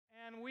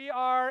We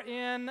are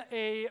in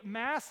a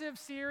massive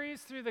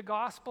series through the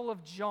Gospel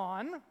of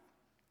John,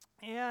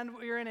 and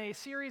we're in a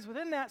series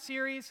within that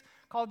series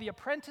called the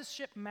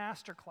Apprenticeship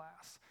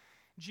Masterclass.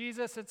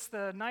 Jesus, it's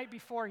the night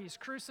before he's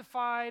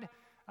crucified.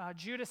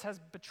 Judas has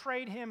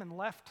betrayed him and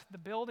left the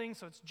building,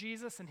 so it's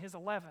Jesus and his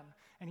 11.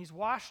 And he's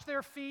washed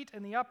their feet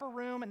in the upper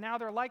room, and now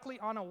they're likely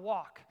on a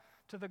walk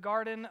to the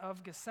Garden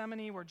of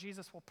Gethsemane where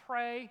Jesus will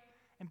pray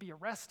and be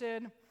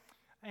arrested.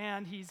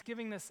 And he's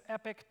giving this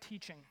epic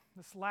teaching,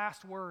 this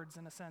last words,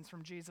 in a sense,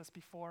 from Jesus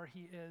before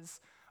he is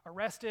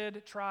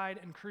arrested, tried,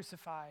 and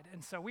crucified.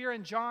 And so we are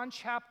in John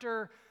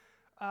chapter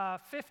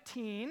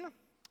 15,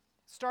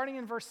 starting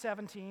in verse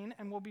 17,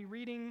 and we'll be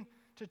reading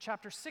to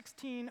chapter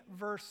 16,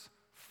 verse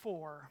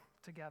 4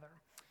 together.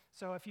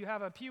 So if you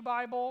have a Pew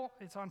Bible,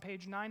 it's on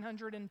page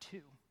 902,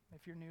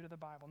 if you're new to the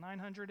Bible,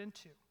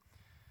 902.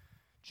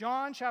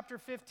 John chapter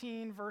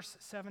 15, verse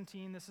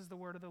 17, this is the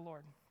word of the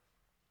Lord.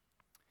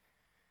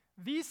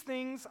 These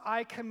things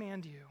I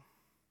command you,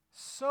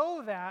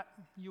 so that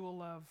you will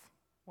love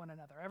one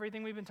another.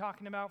 Everything we've been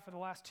talking about for the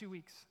last 2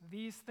 weeks.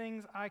 These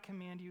things I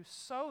command you,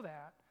 so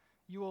that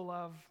you will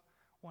love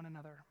one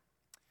another.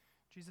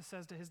 Jesus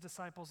says to his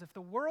disciples, if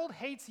the world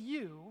hates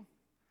you,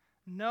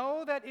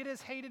 know that it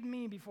has hated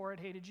me before it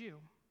hated you.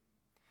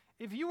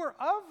 If you were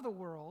of the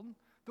world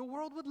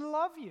would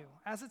love you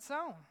as its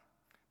own.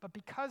 But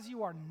because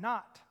you are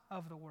not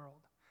of the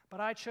world, but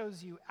I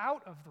chose you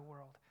out of the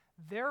world,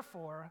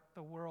 therefore,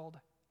 the world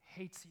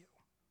hates you.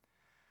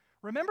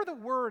 Remember the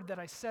word that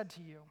I said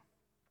to you,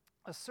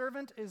 a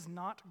servant is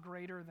not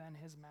greater than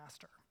his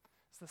master.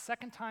 It's the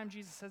second time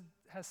Jesus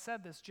has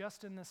said this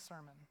just in this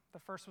sermon. The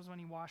first was when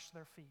he washed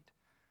their feet.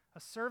 A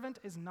servant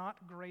is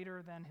not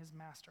greater than his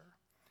master.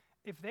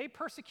 If they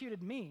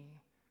persecuted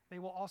me, they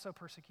will also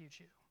persecute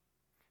you.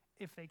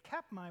 If they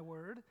kept my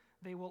word,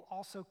 they will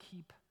also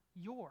keep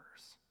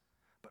yours.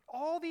 But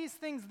all these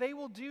things they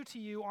will do to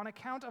you on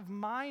account of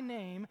my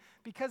name,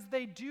 because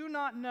they do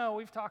not know,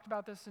 we've talked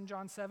about this in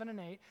John 7 and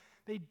 8,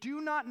 they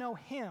do not know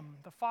him,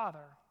 the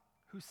Father,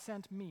 who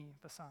sent me,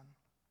 the Son.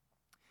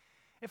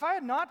 If I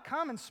had not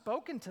come and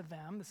spoken to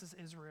them, this is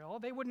Israel,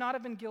 they would not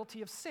have been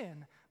guilty of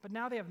sin, but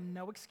now they have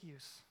no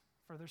excuse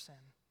for their sin.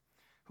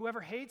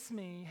 Whoever hates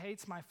me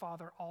hates my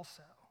Father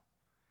also.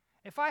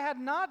 If I had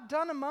not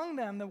done among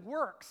them the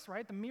works,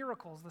 right, the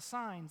miracles, the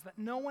signs that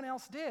no one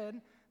else did,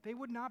 they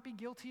would not be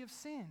guilty of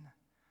sin.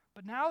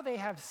 But now they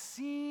have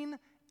seen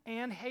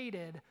and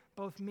hated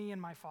both me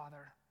and my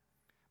Father.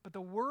 But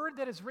the word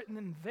that is written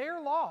in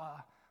their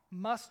law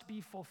must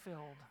be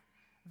fulfilled.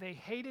 They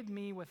hated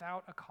me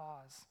without a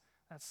cause.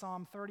 That's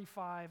Psalm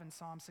 35 and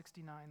Psalm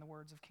 69, the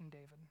words of King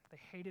David. They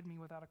hated me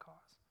without a cause.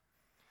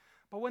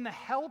 But when the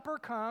Helper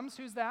comes,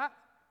 who's that?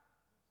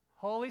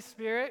 Holy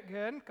Spirit,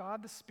 good,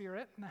 God the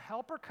Spirit. And the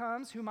Helper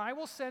comes, whom I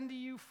will send to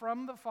you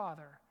from the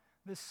Father,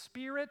 the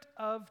Spirit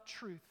of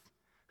truth,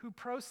 who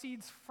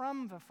proceeds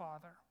from the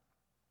Father.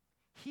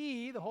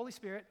 He, the Holy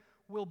Spirit,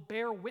 will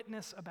bear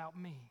witness about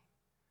me.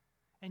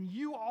 And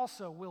you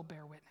also will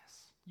bear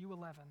witness, you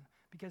 11,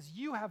 because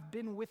you have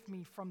been with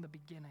me from the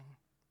beginning.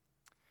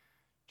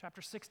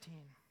 Chapter 16,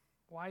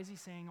 why is he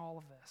saying all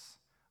of this?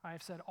 I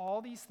have said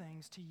all these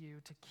things to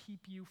you to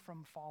keep you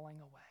from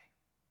falling away.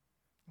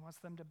 He wants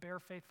them to bear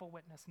faithful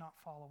witness, not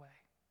fall away.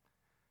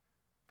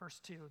 Verse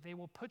 2, they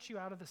will put you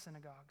out of the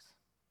synagogues.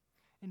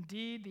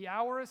 Indeed, the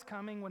hour is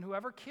coming when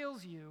whoever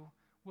kills you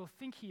will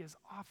think he is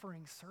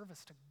offering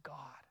service to God.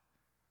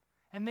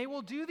 And they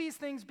will do these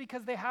things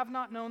because they have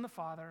not known the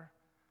Father,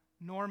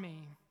 nor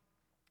me.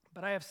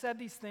 But I have said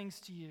these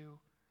things to you,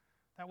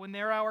 that when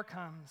their hour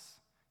comes,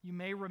 you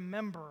may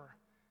remember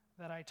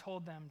that I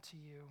told them to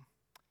you.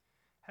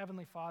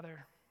 Heavenly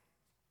Father,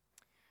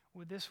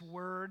 would this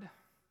word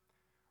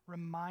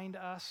remind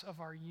us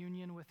of our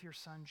union with your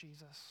Son,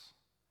 Jesus?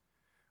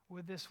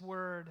 Would this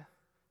word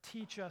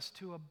teach us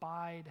to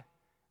abide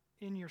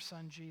in your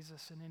Son,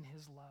 Jesus, and in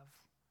his love?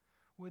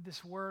 Would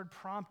this word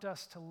prompt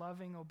us to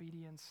loving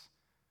obedience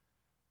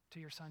to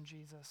your Son,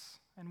 Jesus?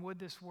 And would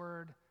this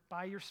word,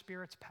 by your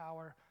Spirit's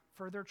power,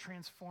 further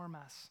transform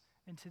us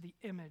into the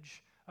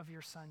image of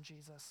your Son,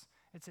 Jesus?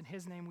 It's in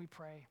his name we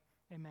pray.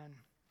 Amen.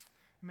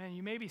 Amen.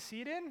 You may be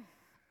seated.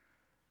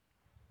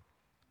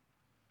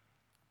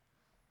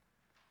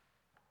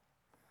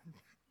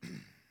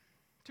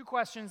 Two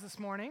questions this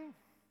morning.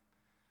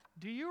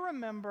 Do you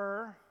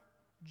remember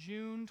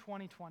June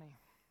 2020?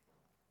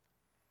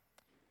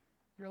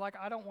 You're like,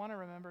 I don't want to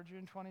remember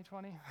June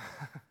 2020.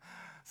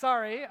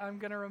 Sorry, I'm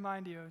going to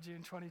remind you of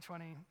June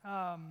 2020.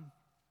 I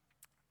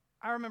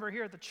remember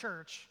here at the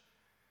church,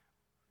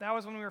 that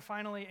was when we were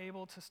finally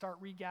able to start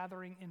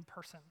regathering in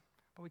person.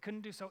 But we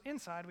couldn't do so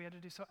inside. We had to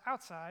do so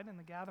outside in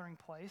the gathering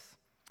place.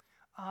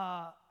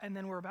 And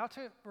then we're about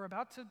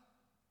to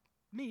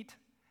meet,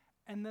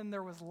 and then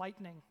there was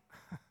lightning.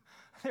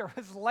 There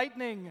was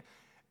lightning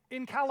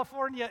in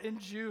California in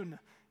June,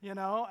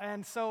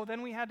 and so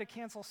then we had to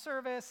cancel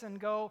service and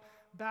go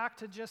back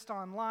to just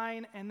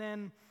online, and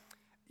then,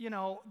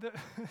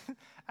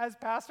 as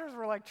pastors,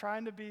 we're like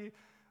trying to be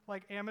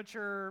like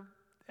amateur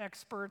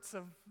experts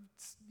of,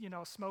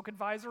 smoke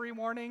advisory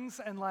warnings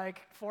and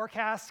like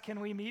forecast, can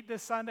we meet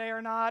this Sunday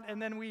or not?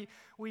 And then we're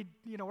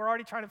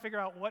already trying to figure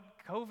out what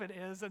COVID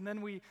is, and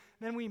then we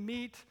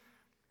meet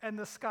and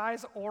the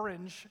sky's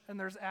orange and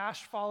there's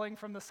ash falling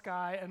from the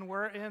sky and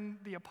we're in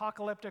the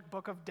apocalyptic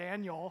book of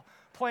Daniel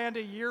planned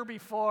a year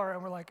before,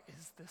 and we're like,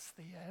 is this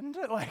the end?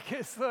 Like,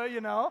 it's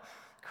the,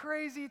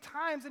 crazy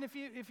times. And if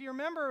you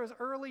remember, it was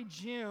early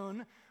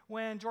June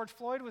when George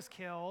Floyd was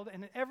killed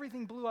and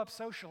everything blew up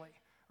socially,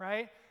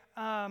 right?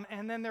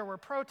 And then there were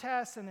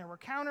protests and there were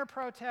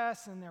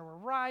counter-protests and there were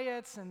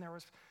riots and there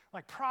was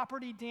like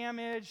property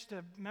damage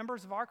to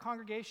members of our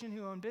congregation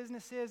who own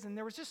businesses, and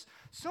there was just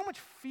so much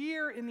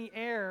fear in the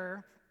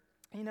air.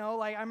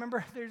 Like I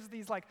remember there's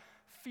these like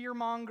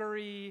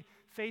fear-mongery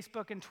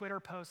Facebook and Twitter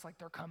posts like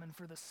they're coming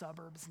for the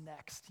suburbs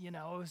next. It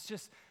was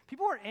just,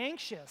 people were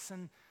anxious.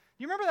 And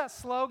you remember that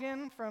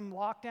slogan from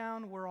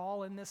lockdown, we're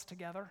all in this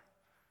together,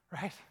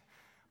 right?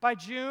 By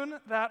June,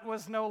 that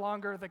was no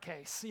longer the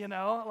case,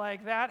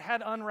 like that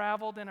had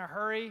unraveled in a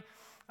hurry.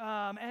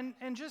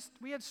 And just,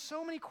 we had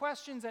so many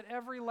questions at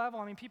every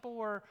level. I mean, people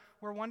were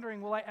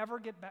wondering, will I ever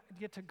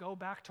get to go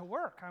back to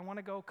work? I want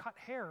to go cut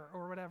hair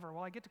or whatever.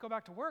 Will I get to go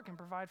back to work and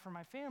provide for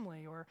my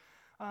family? Or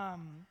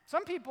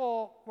some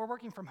people were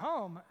working from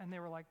home, and they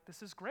were like,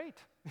 this is great.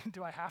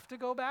 Do I have to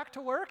go back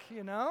to work,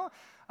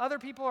 Other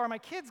people, are my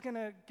kids going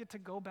to get to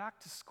go back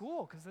to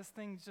school? Because this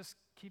thing just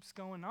keeps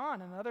going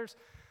on. And others,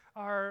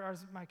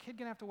 is my kid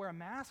going to have to wear a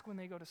mask when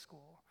they go to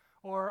school?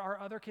 Or are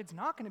other kids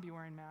not going to be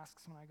wearing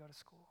masks when I go to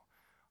school?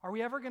 Are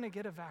we ever going to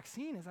get a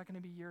vaccine? Is that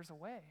going to be years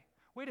away?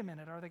 Wait a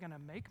minute, are they going to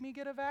make me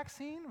get a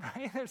vaccine?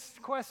 Right? There's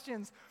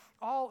questions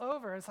all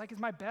over. It's like, is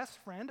my best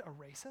friend a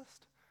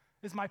racist?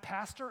 Is my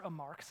pastor a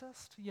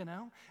Marxist?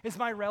 Is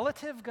my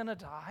relative going to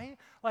die?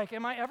 Like,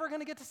 am I ever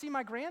going to get to see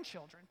my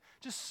grandchildren?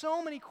 Just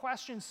so many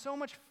questions, so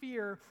much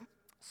fear,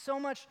 so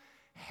much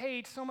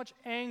hate, so much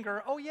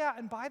anger. Oh yeah,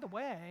 and by the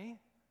way,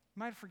 you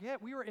might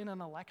forget, we were in an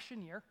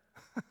election year.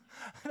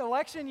 An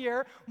election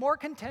year more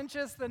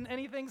contentious than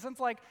anything since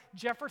like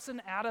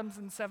Jefferson Adams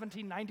in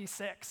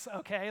 1796,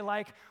 okay?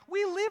 Like,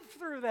 we lived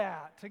through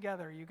that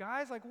together, you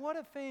guys. Like, what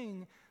a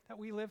thing that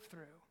we lived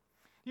through.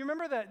 You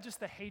remember that, just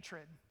the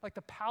hatred, like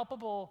the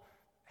palpable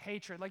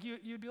hatred. Like,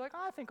 you'd be like,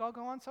 I think I'll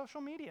go on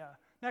social media.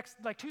 Next,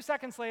 like 2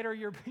 seconds later,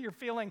 you're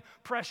feeling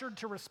pressured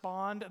to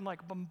respond and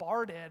like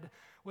bombarded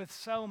with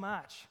so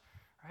much,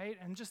 right?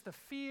 And just the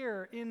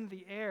fear in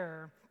the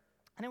air.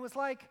 And it was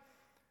like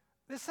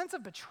this sense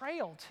of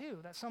betrayal, too,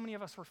 that so many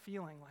of us were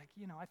feeling. Like,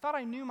 I thought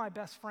I knew my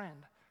best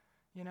friend,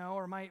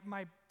 or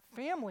my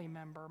family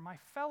member, my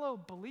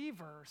fellow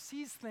believer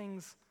sees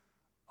things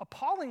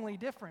appallingly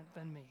different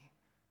than me.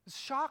 It's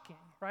shocking,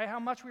 right? How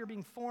much we were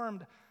being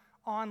formed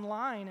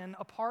online and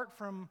apart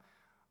from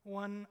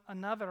one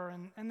another.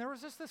 And there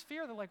was just this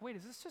fear that, like, wait,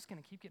 is this just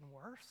going to keep getting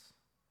worse?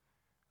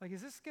 Like,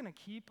 is this going to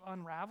keep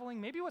unraveling?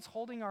 Maybe what's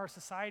holding our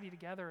society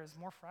together is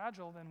more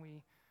fragile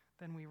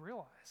than we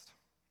realized.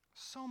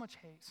 So much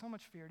hate, so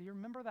much fear. Do you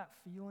remember that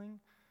feeling?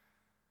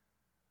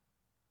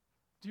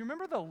 Do you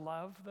remember the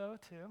love, though,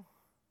 too?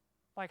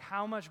 Like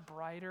how much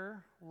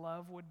brighter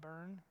love would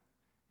burn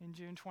in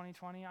June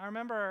 2020? I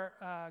remember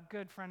a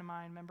good friend of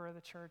mine, member of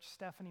the church,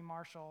 Stephanie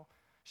Marshall,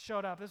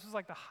 showed up. This was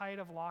like the height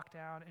of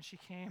lockdown, and she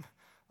came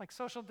like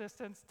social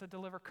distance to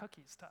deliver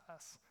cookies to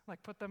us,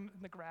 like put them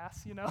in the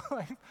grass,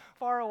 like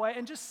far away.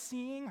 And just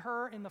seeing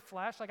her in the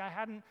flesh, like I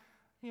hadn't,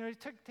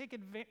 take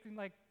advantage,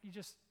 like you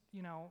just,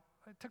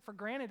 I took for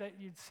granted that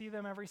you'd see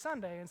them every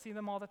Sunday and see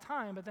them all the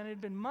time, but then it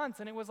had been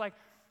months, and it was like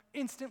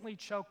instantly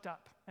choked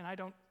up. And I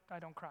don't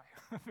cry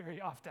very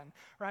often,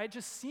 right?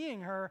 Just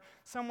seeing her,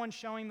 someone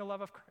showing the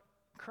love of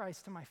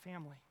Christ to my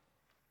family.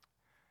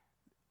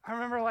 I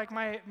remember like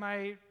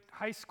my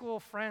high school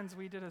friends,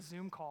 we did a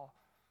Zoom call,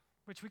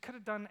 which we could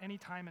have done any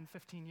time in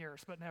 15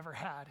 years, but never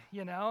had,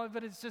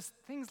 But it's just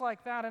things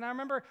like that. And I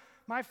remember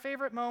my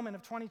favorite moment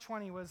of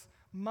 2020 was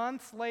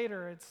months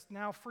later. It's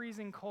now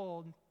freezing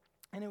cold,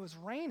 and it was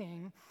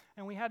raining,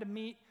 and we had to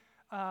meet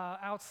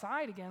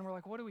outside again. We're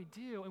like, what do we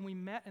do? And we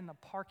met in the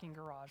parking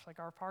garage, like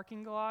our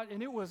parking garage,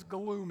 and it was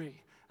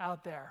gloomy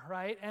out there,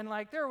 right? And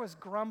like there was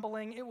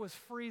grumbling, it was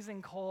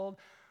freezing cold,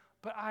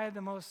 but I had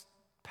the most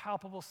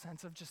palpable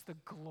sense of just the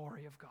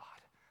glory of God.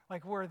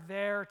 Like we're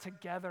there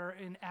together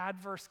in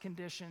adverse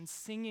conditions,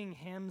 singing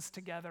hymns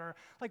together.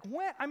 Like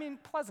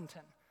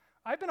Pleasanton.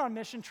 I've been on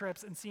mission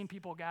trips and seen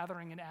people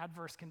gathering in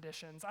adverse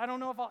conditions. I don't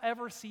know if I'll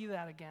ever see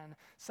that again,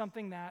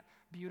 something that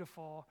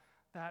beautiful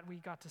that we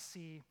got to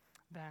see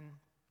then.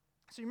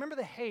 So you remember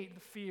the hate,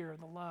 the fear,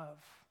 the love,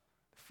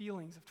 the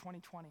feelings of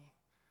 2020.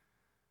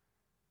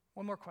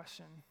 One more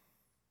question.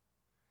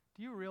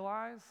 Do you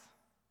realize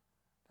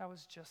that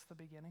was just the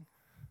beginning?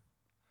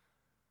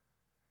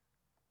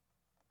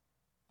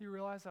 Do you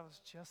realize that was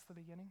just the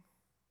beginning?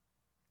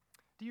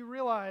 Do you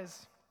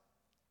realize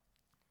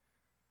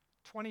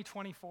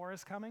 2024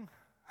 is coming?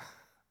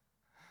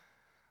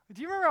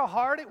 Do you remember how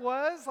hard it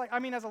was?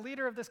 As a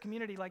leader of this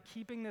community,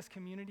 keeping this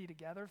community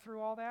together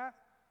through all that?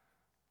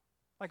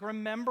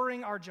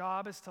 Remembering our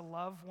job is to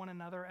love one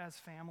another as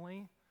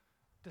family.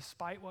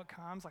 despite what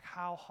comes, like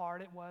how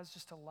hard it was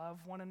just to love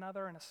one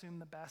another and assume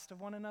the best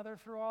of one another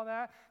through all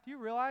that. Do you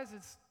realize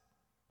it's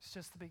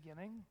just the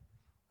beginning?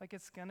 Like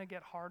it's going to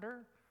get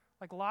harder.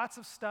 Like lots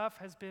of stuff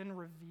has been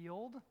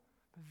revealed,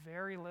 but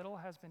very little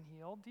has been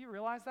healed. Do you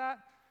realize that?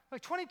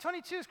 Like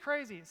 2022 is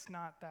crazy. It's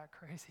not that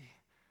crazy.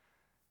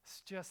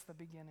 It's just the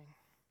beginning.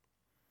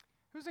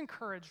 Who's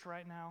encouraged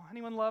right now?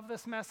 Anyone love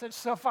this message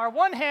so far?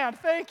 One hand.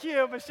 Thank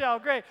you, Michelle.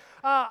 Great.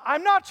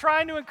 I'm not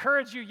trying to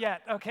encourage you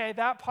yet, okay?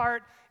 That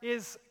part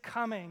is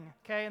coming,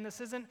 okay? And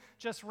this isn't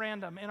just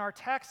random. In our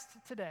text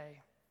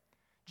today,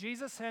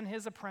 Jesus and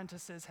his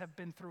apprentices have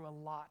been through a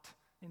lot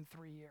in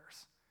 3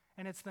 years.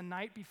 And it's the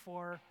night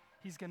before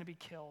he's going to be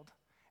killed.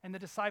 And the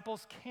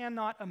disciples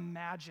cannot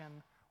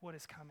imagine what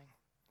is coming.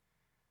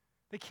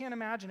 They can't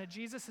imagine it.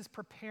 Jesus is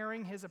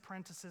preparing his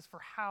apprentices for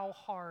how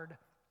hard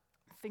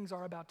things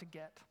are about to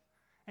get.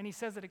 And he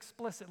says it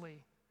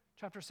explicitly,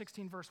 chapter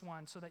 16, verse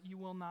 1, so that you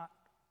will not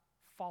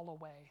fall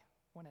away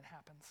when it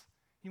happens.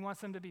 He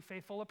wants them to be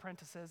faithful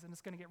apprentices, and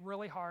it's going to get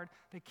really hard.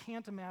 They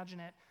can't imagine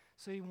it,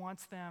 so he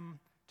wants them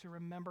to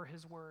remember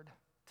his word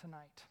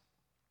tonight.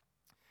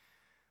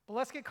 But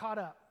let's get caught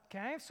up,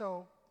 okay?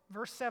 So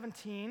verse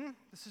 17,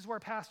 this is where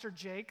Pastor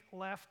Jake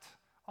left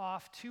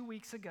off 2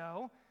 weeks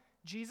ago.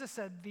 Jesus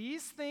said,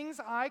 "These things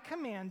I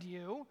command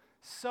you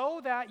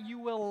so that you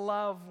will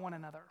love one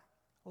another."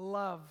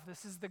 Love.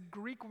 This is the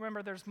Greek.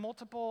 Remember, there's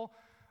multiple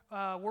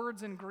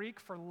words in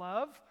Greek for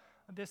love.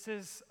 This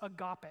is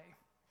agape,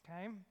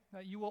 okay?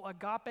 That you will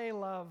agape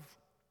love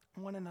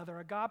one another.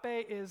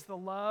 Agape is the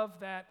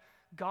love that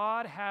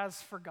God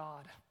has for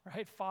God,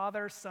 right?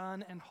 Father,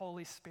 Son, and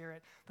Holy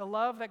Spirit. The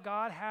love that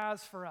God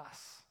has for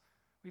us.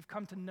 We've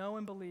come to know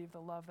and believe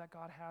the love that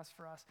God has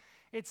for us.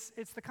 It's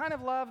the kind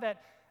of love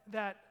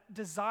that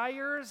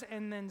desires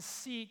and then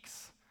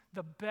seeks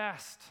the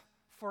best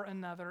for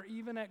another,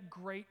 even at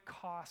great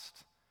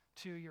cost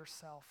to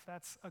yourself.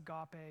 That's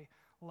agape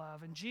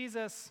love. And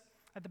Jesus,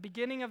 at the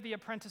beginning of the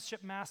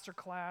apprenticeship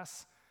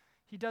masterclass,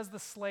 he does the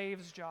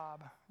slave's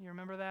job. You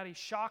remember that? He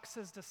shocks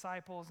his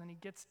disciples and he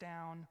gets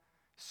down,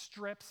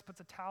 strips, puts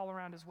a towel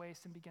around his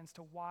waist, and begins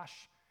to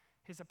wash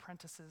his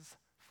apprentices'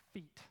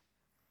 feet.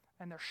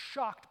 And they're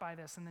shocked by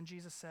this. And then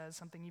Jesus says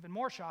something even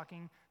more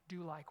shocking: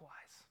 do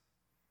likewise.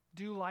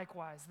 Do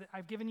likewise.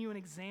 I've given you an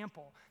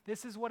example.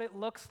 This is what it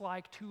looks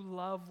like to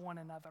love one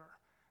another.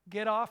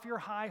 Get off your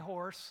high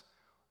horse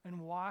and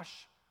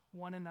wash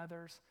one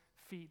another's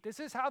feet. This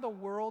is how the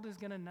world is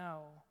going to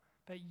know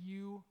that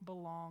you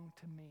belong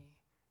to me.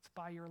 It's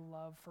by your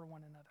love for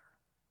one another.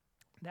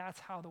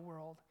 That's how the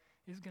world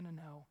is going to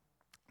know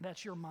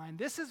that you're mine.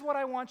 This is what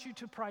I want you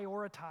to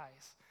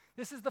prioritize.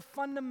 This is the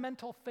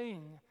fundamental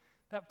thing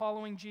that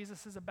following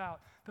Jesus is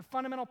about. The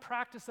fundamental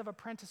practice of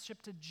apprenticeship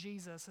to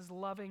Jesus is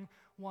loving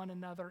one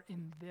another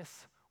in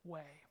this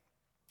way.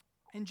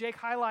 And Jake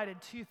highlighted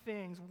two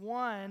things.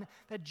 One,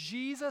 that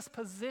Jesus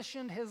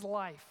positioned his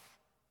life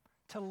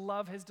to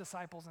love his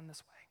disciples in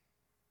this way.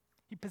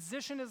 He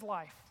positioned his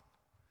life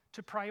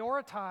to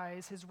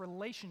prioritize his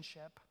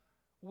relationship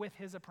with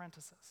his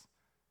apprentices,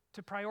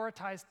 to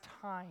prioritize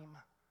time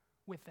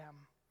with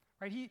them.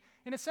 Right?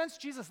 In a sense,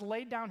 Jesus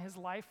laid down his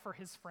life for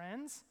his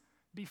friends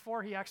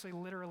before he actually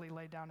literally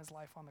laid down his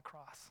life on the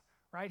cross,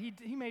 right?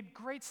 He made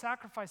great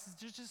sacrifices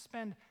to just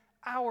spend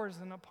hours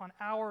upon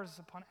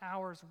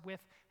hours with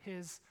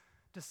his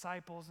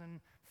disciples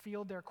and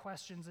field their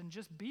questions and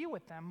just be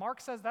with them. Mark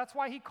says that's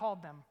why he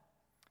called them,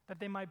 that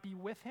they might be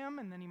with him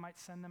and then he might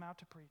send them out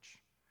to preach.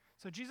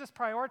 So Jesus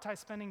prioritized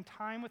spending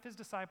time with his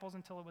disciples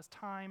until it was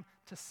time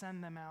to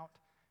send them out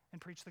and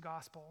preach the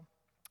gospel.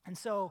 And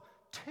so,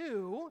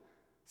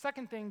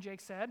 second thing Jake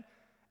said,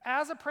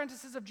 as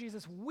apprentices of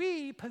Jesus,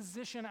 we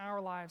position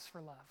our lives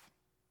for love.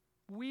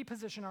 We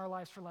position our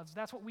lives for love. So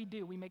that's what we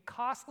do. We make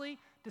costly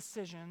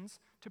decisions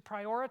to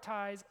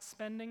prioritize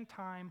spending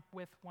time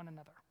with one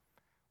another.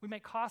 We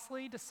make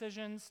costly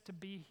decisions to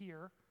be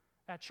here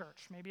at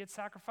church. Maybe it's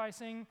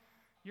sacrificing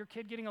your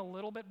kid getting a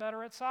little bit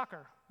better at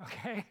soccer,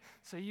 okay?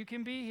 So you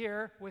can be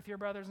here with your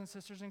brothers and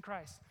sisters in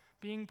Christ,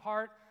 being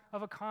part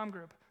of a comm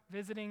group,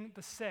 visiting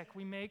the sick.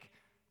 We make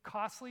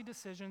costly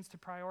decisions to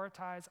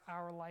prioritize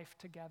our life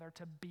together,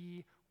 to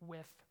be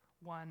with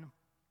one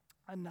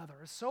another.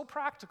 It's so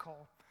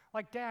practical.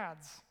 Like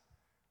dads,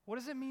 what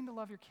does it mean to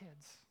love your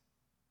kids?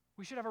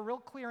 We should have a real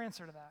clear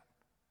answer to that.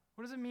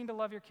 What does it mean to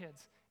love your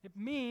kids? It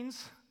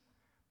means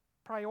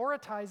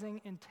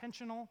prioritizing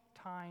intentional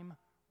time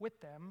with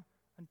them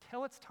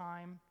until it's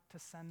time to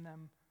send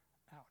them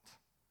out.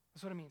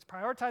 That's what it means.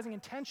 Prioritizing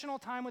intentional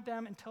time with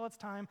them until it's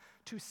time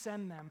to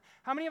send them.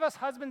 How many of us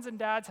husbands and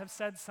dads have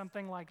said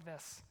something like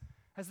this?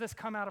 Has this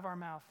come out of our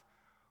mouth?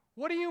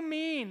 What do you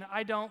mean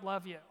I don't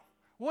love you?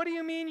 What do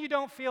you mean you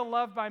don't feel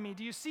loved by me?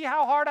 Do you see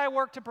how hard I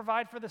work to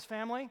provide for this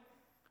family?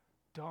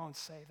 Don't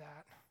say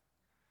that.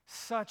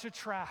 Such a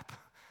trap.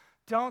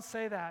 Don't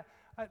say that.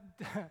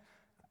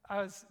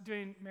 I was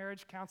doing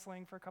marriage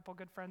counseling for a couple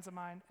good friends of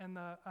mine, and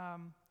the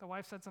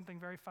wife said something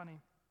very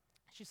funny.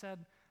 She said,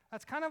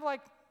 that's kind of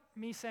like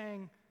me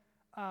saying,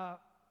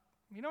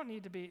 you don't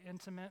need to be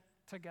intimate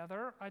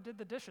together. I did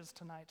the dishes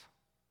tonight.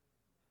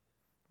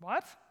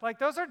 What? Like,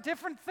 those are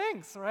different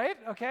things, right?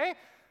 Okay?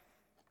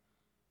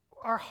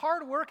 Our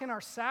hard work and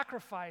our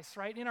sacrifice,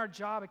 right, in our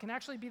job, it can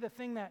actually be the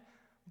thing that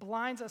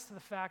blinds us to the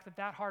fact that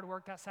that hard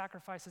work, that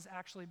sacrifice has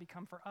actually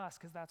become for us,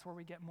 because that's where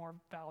we get more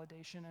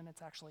validation and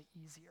it's actually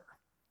easier.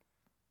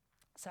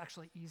 It's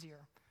actually easier.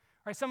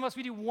 All right, some of us,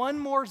 we do one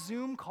more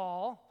Zoom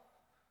call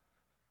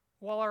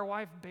while our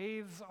wife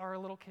bathes our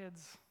little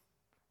kids.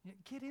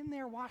 Get in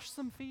there, wash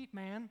some feet,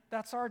 man.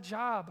 That's our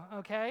job,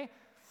 okay?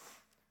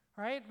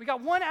 Right? We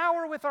got 1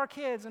 hour with our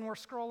kids and we're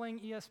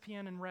scrolling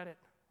ESPN and Reddit.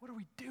 What are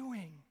we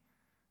doing?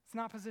 It's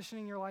not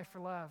positioning your life for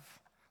love.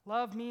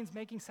 Love means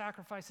making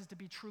sacrifices to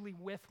be truly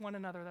with one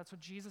another. That's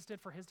what Jesus did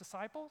for his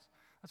disciples.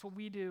 That's what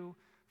we do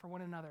for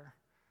one another.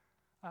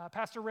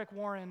 Pastor Rick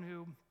Warren,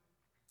 who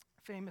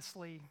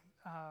famously,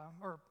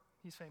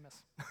 he's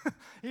famous.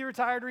 He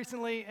retired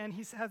recently, and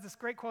he has this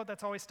great quote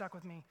that's always stuck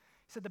with me.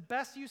 He said, "The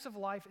best use of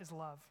life is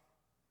love.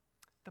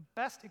 The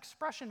best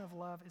expression of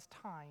love is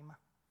time,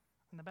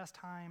 and the best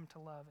time to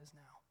love is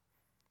now."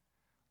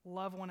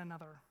 Love one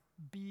another.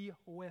 Be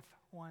with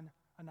one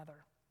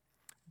another.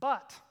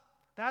 But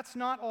that's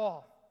not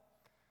all.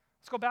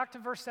 Let's go back to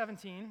verse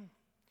 17.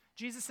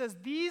 Jesus says,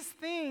 "These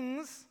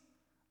things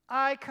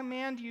I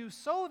command you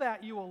so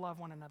that you will love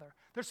one another."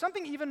 There's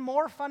something even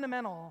more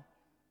fundamental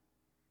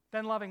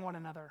than loving one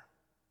another.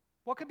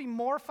 What could be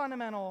more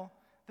fundamental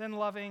than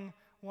loving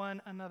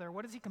one another?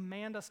 What does he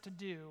command us to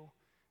do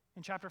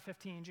in chapter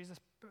 15? Jesus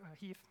through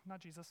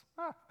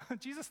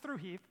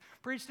Heath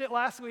preached it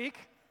last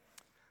week.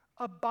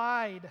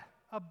 Abide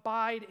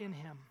in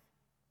him.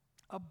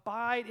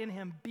 Abide in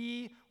him.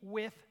 Be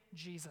with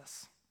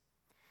Jesus.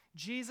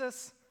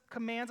 Jesus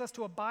commands us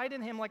to abide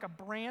in him like a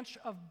branch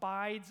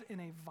abides in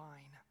a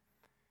vine.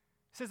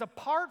 He says,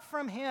 apart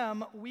from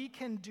him, we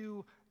can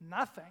do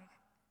nothing.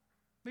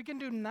 We can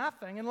do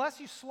nothing unless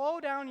you slow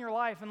down your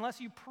life,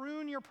 unless you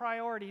prune your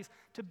priorities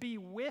to be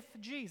with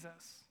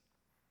Jesus,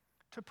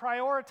 to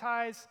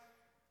prioritize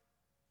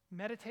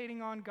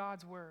meditating on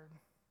God's word,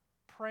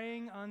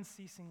 praying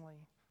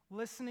unceasingly,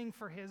 listening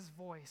for his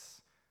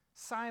voice,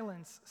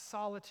 silence,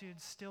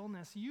 solitude,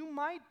 stillness. You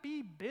might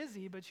be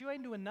busy, but you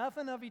ain't doing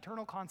nothing of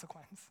eternal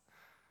consequence.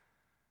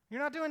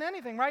 You're not doing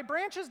anything, right?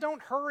 Branches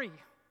don't hurry.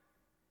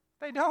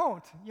 They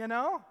don't, you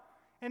know?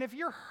 And if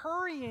you're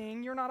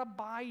hurrying, you're not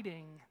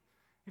abiding.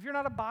 If you're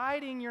not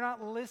abiding, you're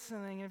not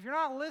listening. If you're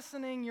not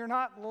listening, you're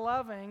not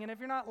loving. And if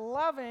you're not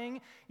loving,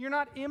 you're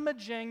not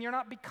imaging. You're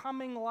not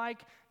becoming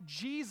like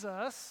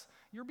Jesus.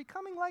 You're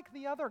becoming like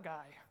the other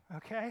guy,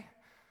 okay?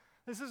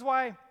 This is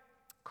why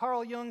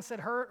Carl Jung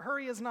said,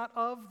 hurry is not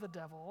of the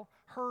devil,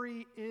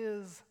 hurry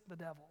is the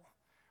devil,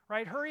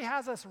 right? Hurry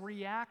has us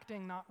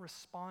reacting, not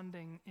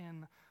responding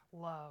in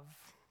love.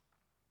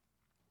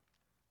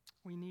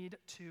 We need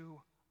to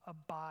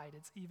abide.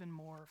 It's even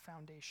more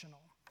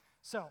foundational.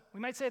 So, we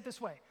might say it this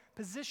way.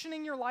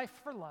 Positioning your life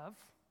for love,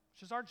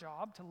 which is our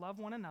job, to love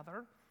one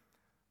another,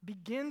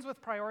 begins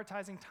with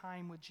prioritizing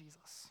time with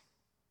Jesus.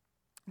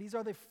 These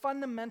are the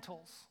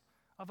fundamentals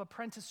of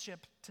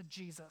apprenticeship to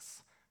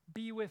Jesus.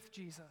 Be with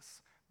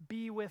Jesus.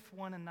 Be with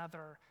one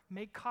another.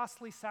 Make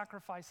costly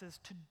sacrifices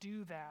to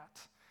do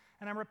that.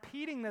 And I'm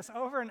repeating this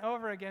over and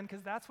over again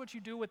because that's what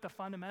you do with the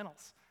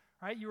fundamentals,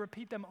 right? You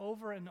repeat them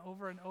over and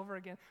over and over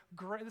again.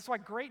 This is why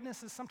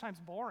greatness is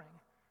sometimes boring,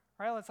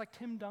 right? It's like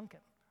Tim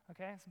Duncan,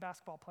 okay? He's a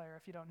basketball player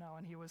if you don't know,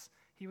 and he was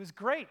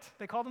great.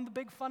 They called him the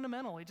big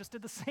fundamental. He just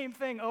did the same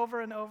thing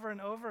over and over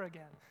and over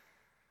again.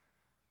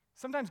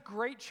 Sometimes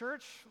great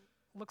church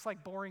looks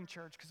like boring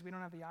church because we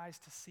don't have the eyes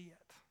to see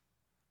it.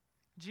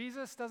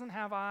 Jesus doesn't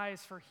have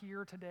eyes for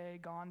here today,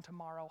 gone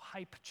tomorrow,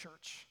 hype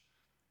church,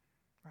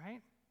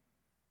 right?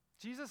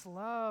 Jesus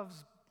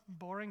loves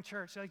boring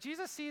church. Like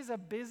Jesus sees a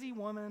busy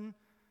woman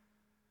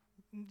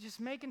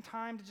just making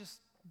time to just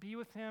be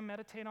with him,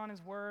 meditate on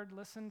his word,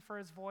 listen for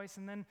his voice,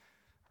 and then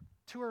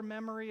to her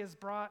memory is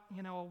brought,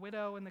 a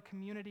widow in the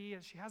community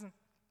that she hasn't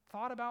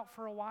thought about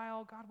for a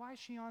while. God, why is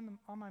she on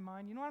my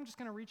mind? You know what? I'm just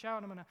going to reach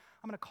out and I'm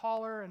going to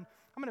call her and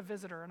I'm going to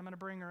visit her and I'm going to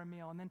bring her a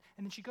meal. And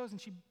then she goes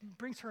and she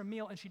brings her a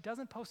meal and she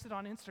doesn't post it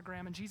on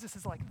Instagram, and Jesus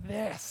is like,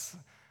 this.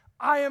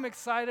 I am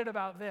excited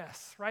about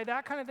this, right?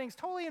 That kind of thing's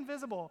totally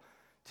invisible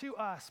to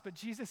us, but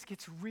Jesus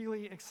gets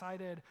really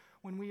excited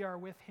when we are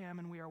with him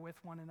and we are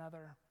with one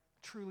another,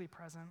 truly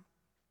present.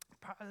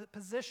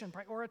 Position,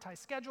 prioritize,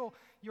 schedule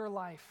your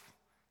life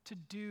to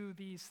do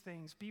these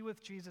things. Be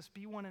with Jesus,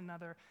 be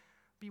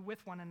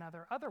with one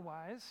another.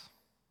 Otherwise,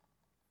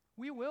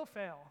 we will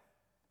fail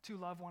to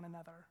love one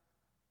another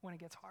when it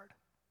gets hard.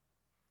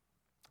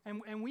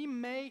 And we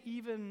may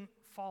even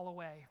fall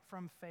away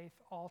from faith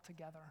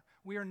altogether.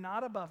 We are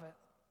not above it.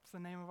 It's the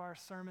name of our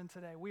sermon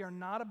today. We are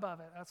not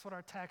above it. That's what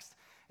our text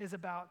is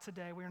about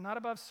today. We are not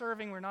above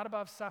serving. We're not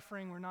above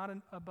suffering. We're not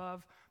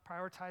above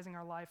prioritizing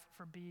our life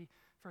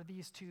for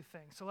these two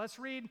things. So let's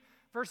read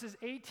verses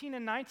 18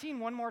 and 19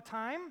 one more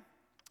time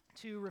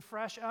to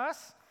refresh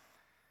us.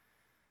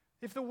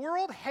 If the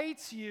world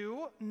hates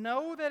you,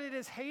 know that it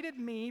has hated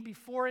me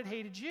before it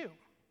hated you.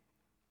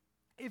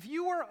 If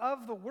you were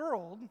of the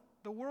world,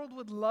 the world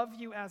would love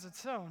you as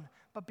its own.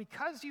 But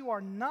because you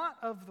are not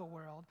of the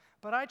world,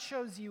 but I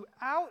chose you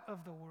out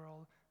of the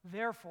world,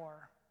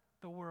 therefore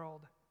the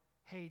world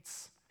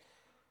hates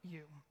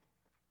you.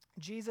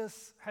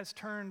 Jesus has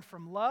turned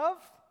from love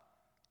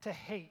to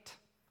hate.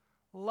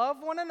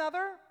 Love one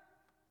another,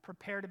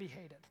 prepare to be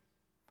hated.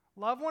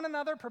 Love one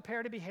another,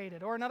 prepare to be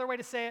hated. Or another way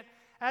to say it,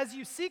 as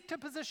you seek to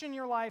position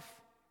your life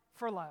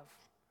for love,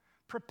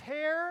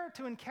 prepare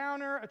to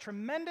encounter a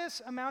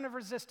tremendous amount of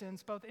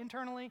resistance, both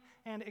internally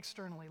and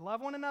externally.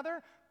 Love one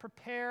another,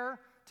 prepare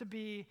to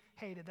be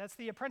hated. That's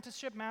the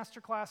apprenticeship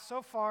masterclass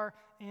so far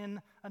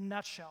in a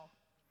nutshell.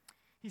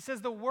 He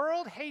says, the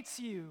world hates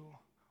you.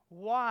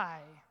 Why?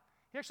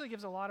 He actually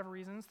gives a lot of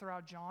reasons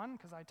throughout John,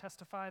 because I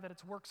testify that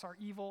its works are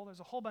evil.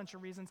 There's a whole bunch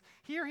of reasons.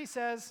 Here he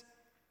says,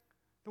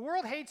 the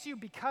world hates you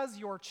because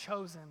you're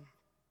chosen.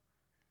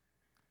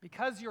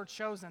 Because you're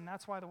chosen,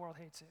 that's why the world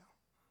hates you.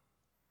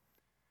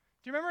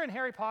 Do you remember in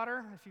Harry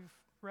Potter, if you've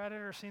read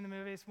it or seen the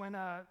movies, when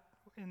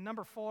in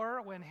number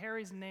 4, when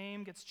Harry's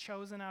name gets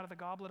chosen out of the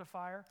Goblet of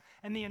Fire,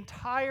 and the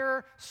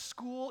entire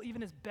school,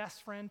 even his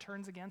best friend,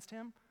 turns against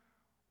him?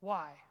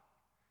 Why?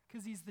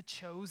 Because he's the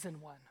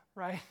chosen one,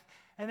 right?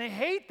 And they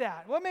hate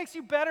that. What makes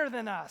you better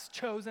than us,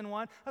 chosen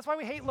one? That's why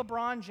we hate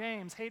LeBron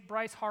James, hate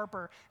Bryce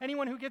Harper.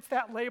 Anyone who gets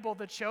that label,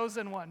 the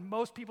chosen one,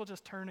 most people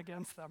just turn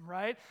against them,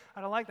 right?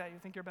 I don't like that. You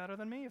think you're better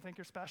than me? You think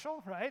you're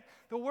special, right?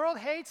 The world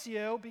hates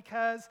you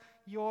because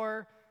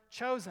you're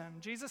chosen.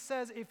 Jesus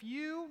says, if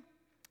you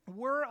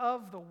were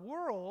of the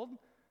world,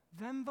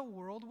 then the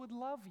world would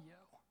love you.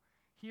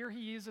 Here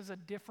he uses a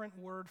different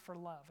word for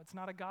love. It's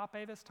not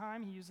agape this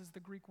time. He uses the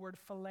Greek word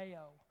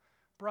phileo,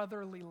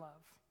 brotherly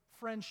love.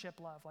 Friendship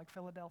love, like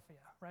Philadelphia,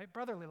 right?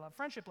 Brotherly love,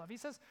 friendship love. He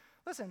says,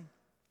 listen,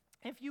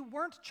 if you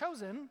weren't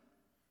chosen,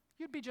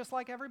 you'd be just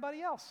like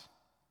everybody else,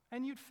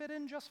 and you'd fit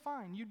in just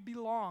fine. You'd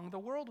belong. The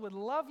world would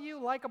love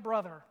you like a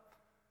brother,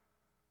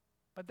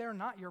 but they're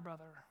not your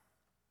brother.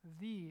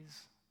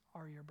 These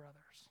are your brothers,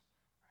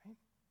 right?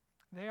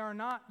 They are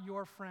not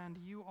your friend.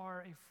 You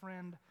are a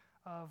friend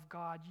of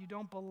God. You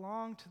don't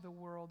belong to the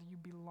world. You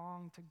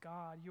belong to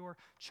God. You're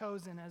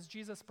chosen. As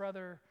Jesus'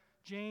 brother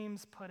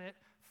James put it,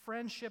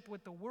 friendship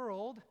with the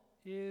world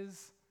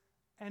is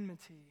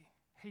enmity,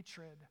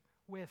 hatred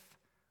with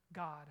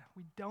God.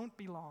 We don't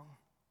belong.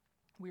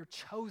 We are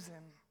chosen.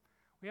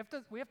 We have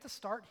to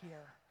start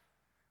here.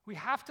 We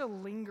have to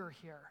linger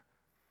here.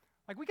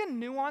 Like, we can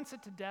nuance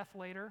it to death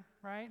later,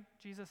 right?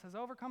 Jesus has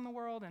overcome the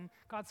world, and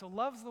God so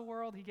loves the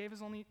world, he gave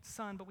his only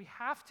son. But we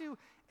have to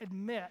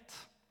admit,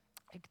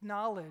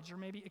 acknowledge, or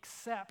maybe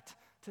accept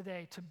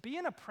today, to be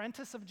an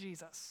apprentice of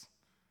Jesus,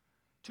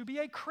 to be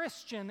a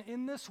Christian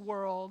in this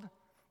world,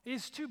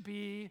 is to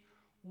be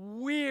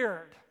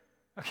weird,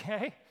 okay?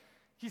 Can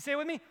you say it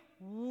with me?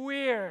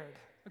 Weird,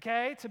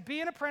 okay? To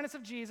be an apprentice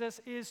of Jesus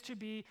is to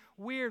be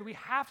weird. We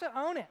have to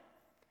own it.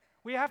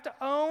 We have to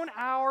own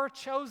our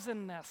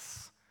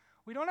chosenness.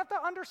 We don't have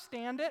to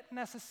understand it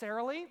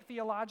necessarily,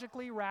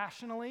 theologically,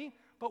 rationally,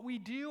 but we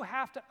do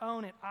have to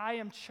own it. I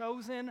am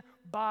chosen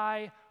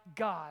by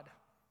God.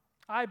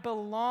 I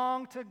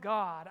belong to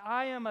God.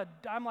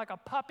 I'm like a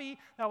puppy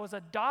that was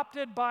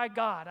adopted by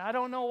God. I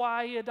don't know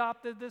why he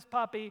adopted this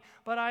puppy,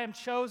 but I am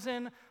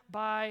chosen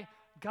by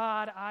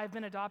God. I've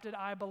been adopted.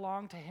 I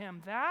belong to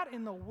him. That,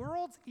 in the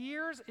world's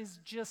ears, is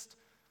just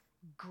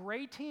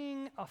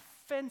grating,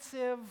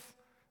 offensive.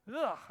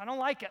 Ugh, I don't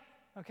like it,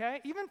 okay?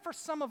 Even for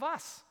some of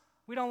us,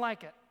 we don't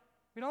like it.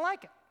 We don't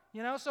like it,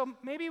 you know? So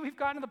maybe we've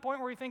gotten to the point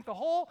where we think the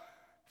whole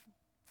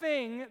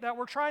thing that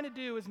we're trying to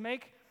do is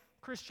make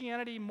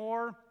Christianity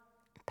more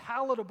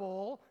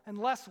palatable and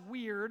less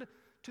weird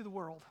to the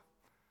world.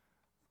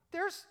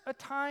 There's a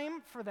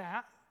time for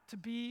that to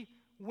be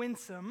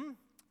winsome,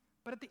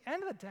 but at the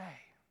end of the day,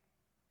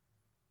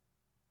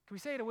 can we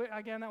say it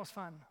again? That was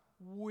fun.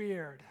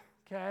 Weird,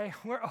 okay?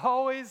 We're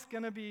always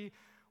going to be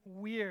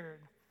weird.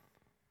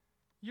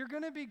 You're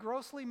going to be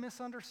grossly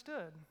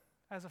misunderstood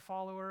as a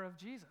follower of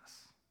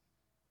Jesus.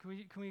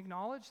 Can we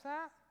acknowledge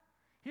that?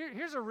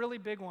 Here's a really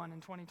big one in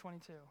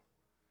 2022.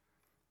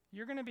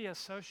 You're going to be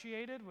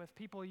associated with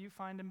people you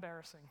find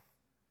embarrassing.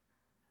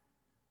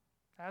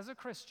 As a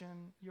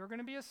Christian, you're going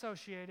to be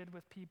associated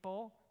with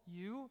people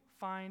you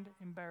find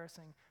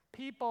embarrassing.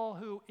 People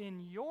who,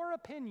 in your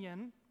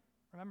opinion,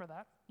 remember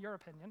that, your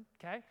opinion,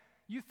 okay,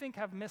 you think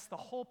have missed the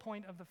whole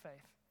point of the faith.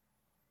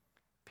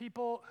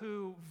 People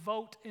who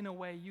vote in a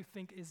way you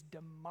think is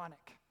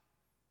demonic.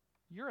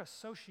 You're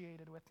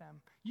associated with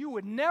them. You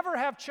would never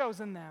have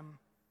chosen them.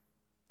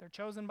 They're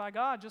chosen by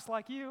God just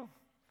like you.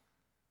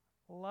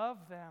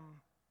 Love them.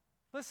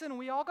 Listen,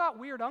 we all got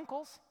weird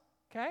uncles,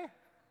 okay?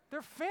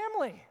 They're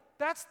family.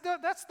 That's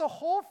the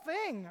whole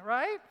thing,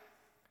 right?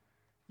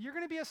 You're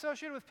going to be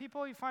associated with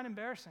people you find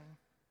embarrassing.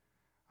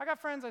 I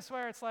got friends, I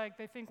swear, it's like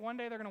they think one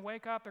day they're going to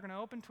wake up, they're going to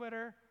open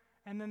Twitter,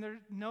 and then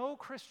no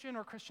Christian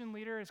or Christian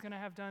leader is going to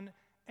have done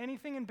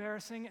anything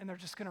embarrassing, and they're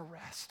just going to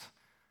rest.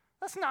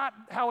 That's not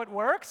how it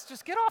works.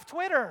 Just get off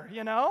Twitter,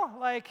 you know?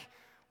 Like,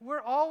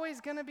 we're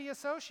always going to be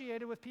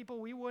associated with people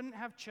we wouldn't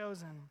have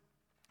chosen.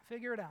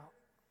 Figure it out.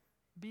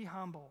 Be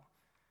humble.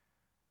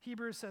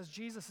 Hebrews says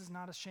Jesus is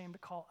not ashamed to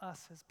call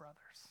us his brothers.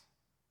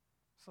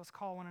 So let's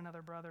call one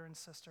another brother and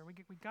sister. We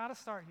got to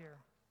start here.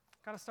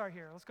 Got to start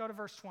here. Let's go to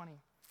verse 20.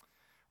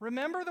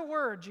 Remember the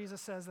word,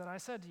 Jesus says, that I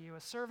said to you,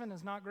 a servant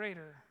is not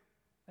greater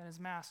than his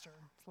master.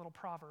 It's a little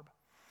proverb.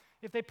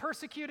 If they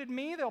persecuted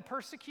me, they'll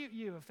persecute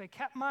you. If they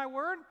kept my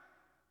word,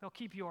 they'll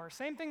keep yours.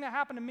 Same thing that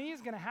happened to me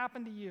is going to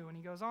happen to you. And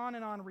he goes on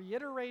and on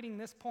reiterating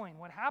this point.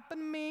 What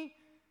happened to me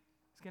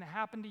is going to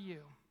happen to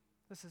you.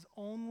 This is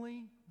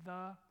only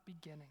the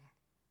beginning.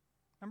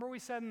 Remember what we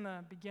said in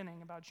the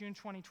beginning about June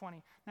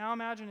 2020. Now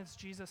imagine it's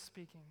Jesus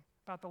speaking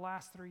about the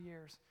last 3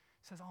 years.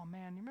 He says, oh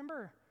man, you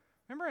remember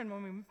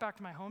when we went back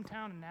to my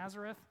hometown in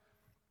Nazareth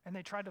and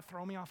they tried to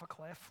throw me off a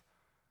cliff?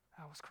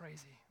 That was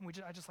crazy.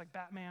 And I just like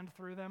Batmaned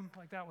through them.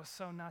 Like that was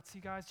so nuts,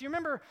 you guys. Do you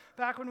remember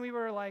back when we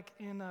were like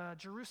in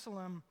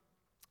Jerusalem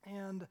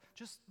and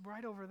just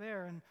right over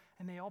there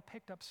and they all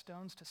picked up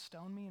stones to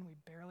stone me and we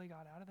barely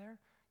got out of there?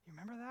 You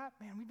remember that?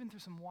 Man, we've been through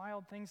some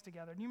wild things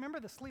together. Do you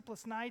remember the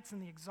sleepless nights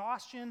and the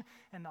exhaustion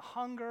and the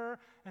hunger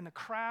and the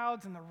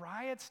crowds and the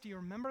riots? Do you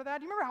remember that?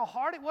 Do you remember how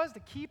hard it was to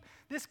keep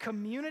this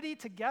community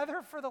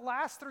together for the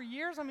last 3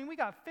 years? I mean, we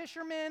got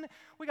fishermen,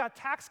 we got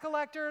tax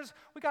collectors,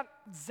 we got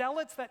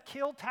zealots that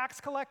killed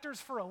tax collectors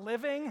for a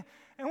living,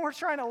 and we're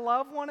trying to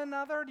love one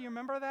another. Do you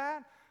remember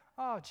that?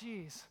 Oh,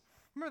 geez.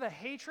 Remember the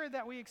hatred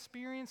that we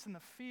experienced and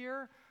the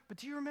fear? But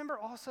do you remember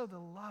also the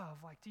love?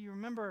 Like, do you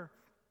remember...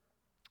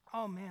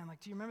 Oh man, like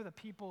do you remember the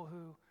people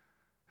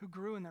who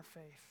grew in their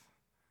faith?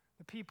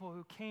 The people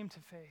who came to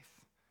faith?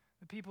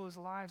 The people whose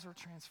lives were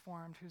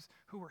transformed,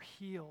 who were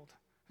healed,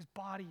 whose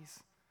bodies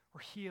were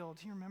healed.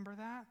 Do you remember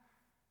that?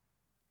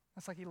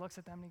 It's like he looks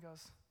at them and he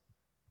goes,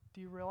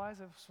 do you realize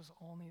this was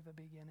only the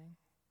beginning?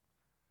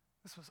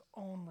 This was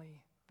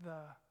only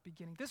the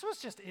beginning. This was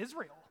just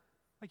Israel.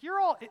 Like you're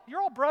all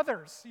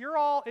brothers. You're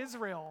all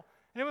Israel.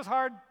 And it was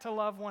hard to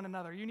love one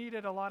another. You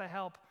needed a lot of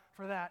help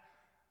for that.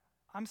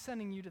 I'm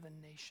sending you to the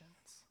nations.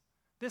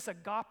 This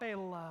agape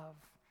love,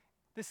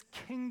 this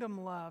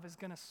kingdom love is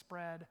going to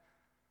spread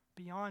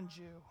beyond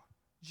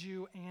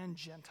Jew and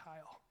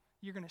Gentile.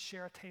 You're going to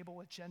share a table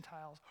with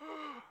Gentiles,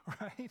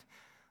 right?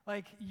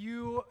 Like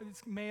you,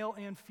 it's male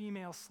and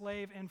female,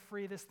 slave and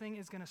free. This thing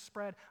is going to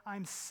spread.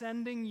 I'm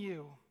sending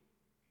you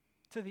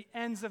to the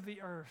ends of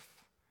the earth.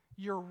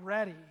 You're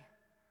ready.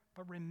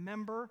 But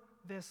remember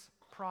this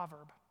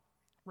proverb.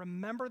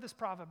 Remember this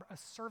proverb. A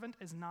servant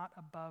is not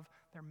above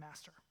their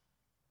master.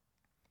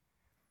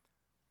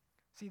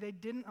 See, they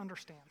didn't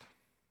understand.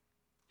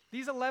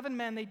 These 11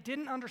 men, they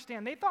didn't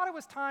understand. They thought it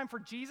was time for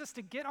Jesus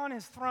to get on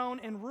his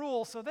throne and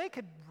rule so they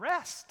could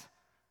rest.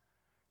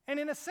 And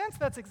in a sense,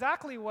 that's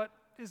exactly what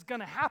is going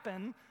to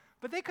happen,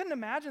 but they couldn't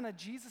imagine that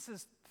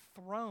Jesus'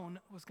 throne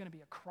was going to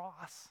be a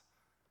cross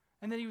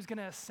and that he was going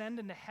to ascend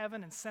into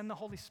heaven and send the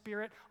Holy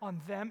Spirit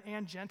on them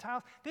and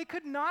Gentiles. They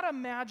could not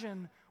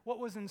imagine what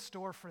was in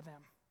store for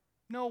them.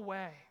 No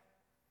way.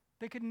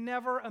 They could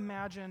never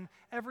imagine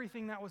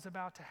everything that was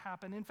about to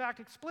happen. In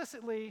fact,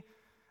 explicitly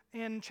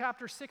in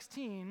chapter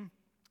 16,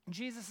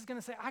 Jesus is going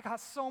to say, I got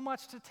so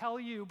much to tell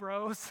you,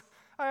 bros.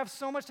 I have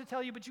so much to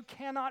tell you, but you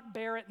cannot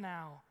bear it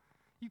now.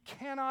 You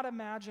cannot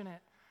imagine it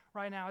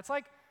right now. It's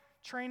like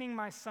training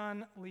my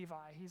son,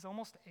 Levi. He's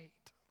almost 8.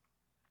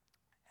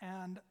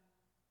 And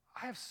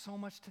I have so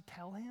much to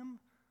tell him.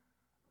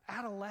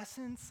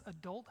 Adolescence,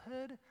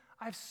 adulthood,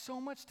 I have so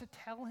much to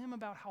tell him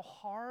about how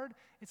hard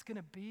it's going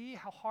to be,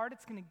 how hard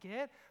it's going to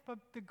get. But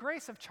the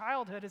grace of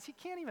childhood is he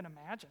can't even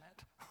imagine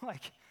it.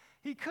 Like,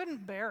 he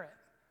couldn't bear it.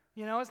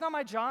 You know, it's not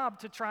my job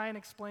to try and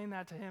explain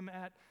that to him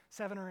at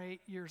 7 or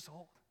 8 years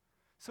old.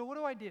 So what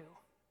do?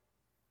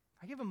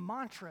 I give him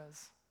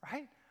mantras,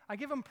 right? I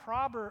give him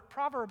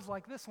proverbs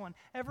like this one.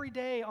 Every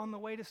day on the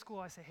way to school,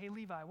 I say, hey,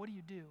 Levi, what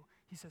do?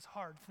 He says,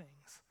 hard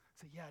things.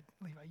 I say, yeah,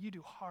 Levi, you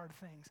do hard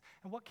things.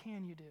 And what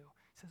can you do?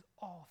 He says,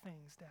 all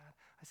things, Dad.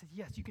 I said,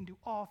 yes, you can do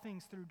all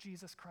things through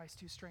Jesus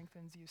Christ who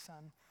strengthens you,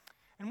 son.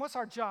 And what's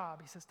our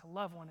job? He says, to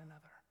love one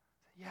another.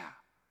 I said, yeah,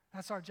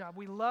 that's our job.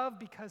 We love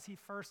because he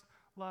first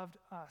loved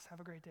us.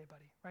 Have a great day,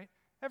 buddy, right?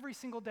 Every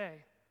single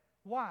day.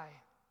 Why?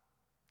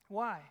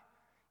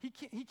 He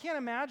can't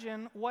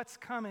imagine what's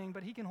coming,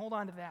 but he can hold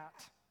on to that.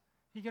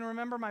 He can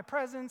remember my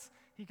presence.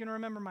 He can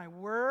remember my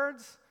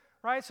words,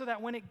 right? So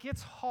that when it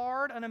gets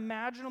hard,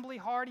 unimaginably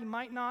hard, he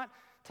might not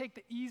take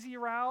the easy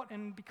route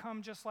and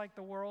become just like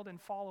the world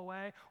and fall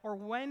away. Or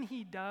when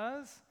he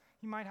does,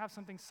 he might have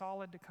something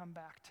solid to come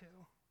back to.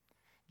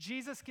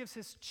 Jesus gives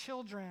his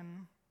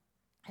children,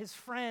 his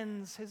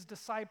friends, his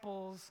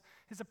disciples,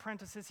 his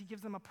apprentices, he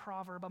gives them a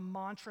proverb, a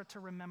mantra to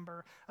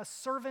remember. A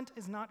servant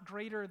is not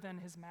greater than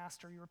his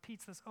master. He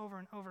repeats this over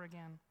and over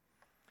again.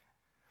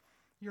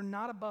 You're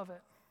not above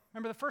it.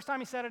 Remember, the first time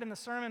he said it in the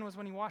sermon was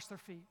when he washed their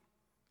feet.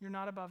 You're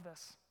not above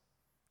this.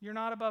 You're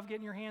not above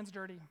getting your hands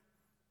dirty,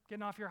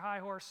 getting off your high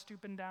horse,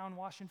 stooping down,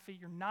 washing feet.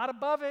 You're not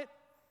above it.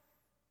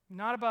 You're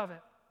not above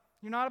it.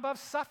 You're not above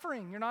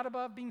suffering. You're not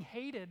above being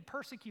hated,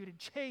 persecuted,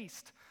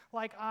 chased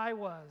like I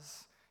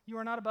was. You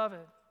are not above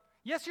it.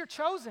 Yes, you're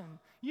chosen.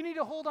 You need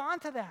to hold on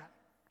to that.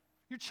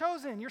 You're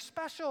chosen. You're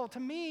special to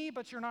me,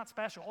 but you're not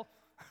special.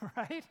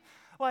 right?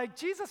 Like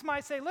Jesus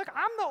might say, look,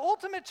 I'm the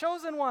ultimate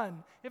chosen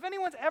one. If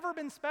anyone's ever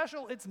been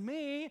special, it's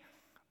me,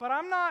 but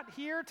I'm not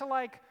here to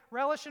like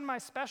relish in my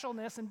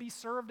specialness and be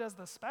served as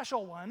the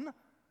special one.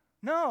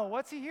 No,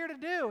 what's he here to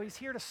do? He's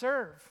here to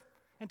serve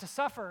and to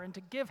suffer and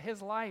to give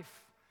his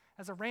life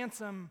as a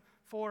ransom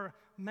for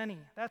many.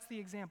 That's the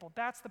example.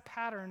 That's the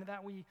pattern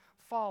that we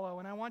follow.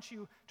 And I want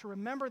you to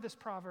remember this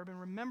proverb and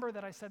remember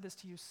that I said this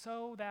to you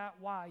so that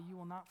why? You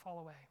will not fall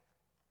away.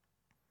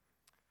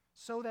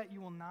 So that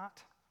you will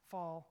not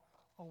fall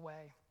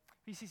away.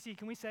 VCC,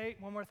 can we say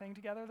one more thing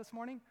together this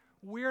morning?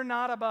 We're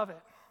not above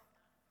it.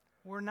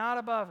 We're not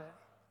above it.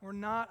 We're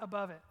not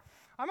above it.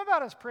 I'm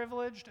about as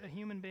privileged a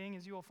human being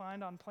as you will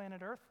find on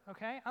planet Earth,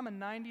 okay? I'm a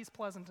 90s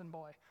Pleasanton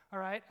boy, all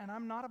right? And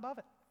I'm not above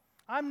it.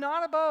 I'm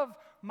not above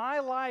my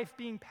life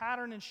being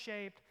patterned and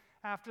shaped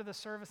after the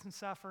service and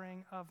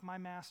suffering of my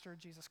master,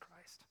 Jesus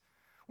Christ.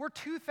 We're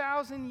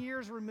 2,000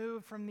 years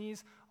removed from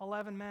these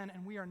 11 men,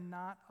 and we are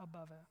not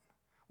above it.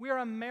 We are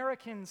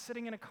Americans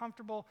sitting in a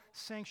comfortable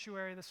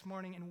sanctuary this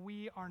morning, and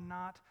we are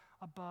not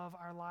above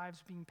our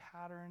lives being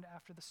patterned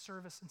after the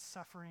service and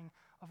suffering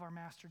of our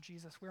master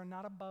Jesus. We are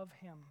not above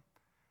him.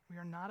 We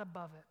are not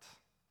above it.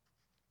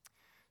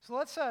 So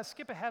let's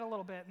skip ahead a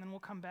little bit, and then we'll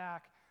come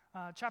back.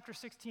 Chapter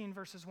 16,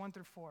 verses 1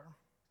 through 4.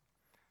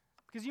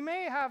 Because you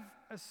may have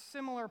a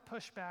similar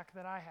pushback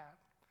that I had.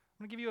 I'm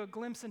going to give you a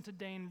glimpse into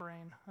Dane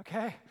brain,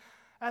 okay?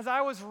 As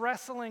I was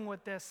wrestling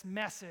with this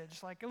message,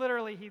 like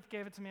literally Heath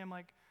gave it to me, I'm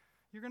like,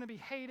 you're going to be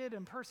hated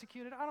and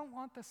persecuted. I don't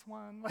want this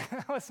one.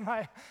 That was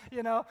my,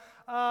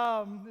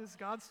 this is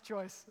God's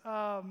choice.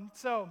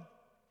 So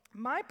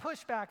my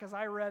pushback as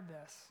I read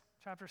this,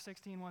 chapter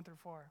 16, 1 through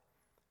 4,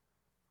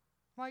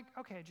 I'm like,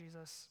 okay,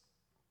 Jesus,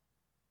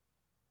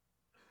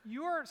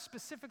 you're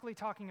specifically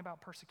talking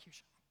about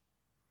persecution.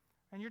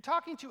 And you're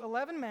talking to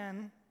 11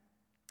 men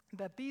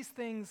that these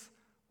things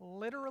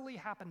literally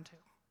happened to.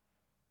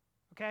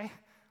 Okay?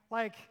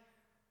 Like,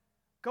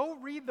 go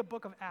read the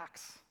book of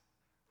Acts.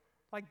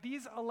 Like,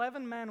 these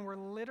 11 men were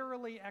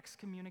literally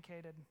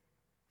excommunicated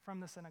from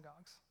the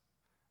synagogues.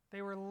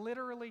 They were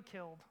literally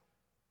killed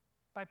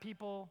by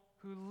people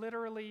who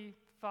literally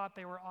thought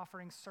they were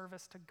offering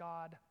service to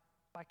God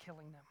by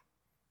killing them.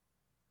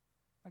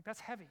 Like, that's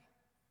heavy.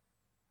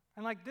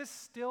 And like, this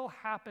still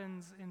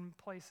happens in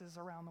places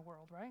around the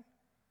world, right?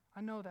 I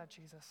know that,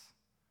 Jesus.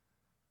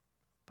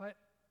 But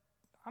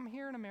I'm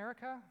here in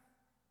America.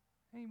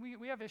 And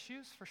we have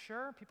issues, for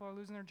sure. People are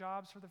losing their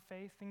jobs for the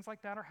faith. Things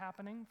like that are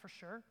happening, for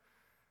sure.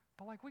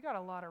 But like, we got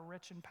a lot of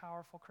rich and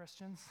powerful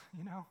Christians,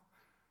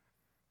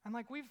 And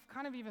like, we've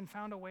kind of even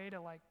found a way to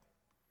like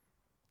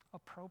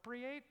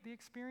appropriate the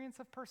experience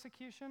of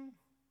persecution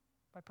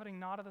by putting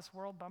not of this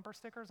world bumper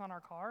stickers on our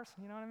cars.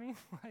 You know what I mean?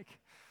 Like,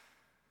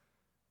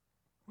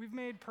 we've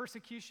made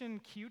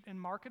persecution cute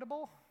and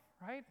marketable,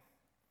 right?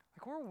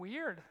 Like, we're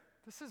weird.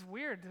 This is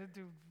weird.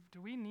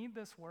 Do we need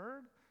this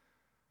word?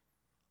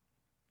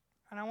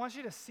 And I want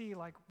you to see,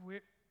 like,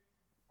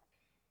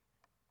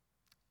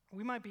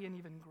 we might be in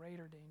even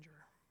greater danger.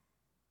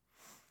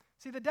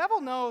 See, the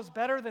devil knows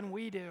better than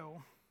we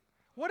do.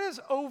 What does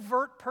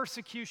overt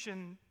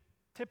persecution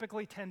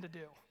typically tend to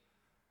do?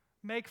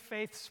 Make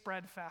faith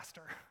spread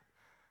faster.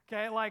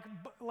 Okay,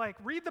 like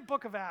read the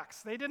book of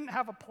Acts. They didn't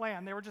have a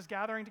plan. They were just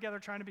gathering together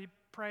trying to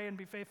pray and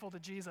be faithful to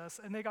Jesus,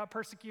 and they got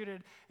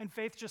persecuted, and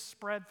faith just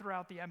spread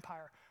throughout the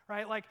empire,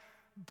 right? Like,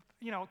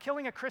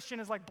 killing a Christian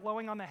is like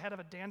blowing on the head of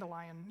a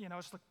dandelion, it's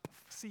just like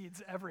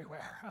seeds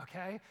everywhere,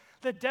 okay?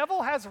 The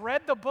devil has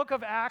read the book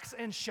of Acts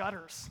and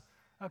shudders,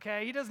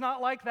 okay? He does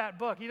not like that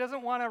book. He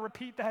doesn't want to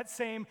repeat that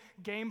same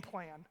game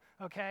plan,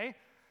 okay?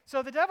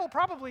 So the devil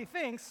probably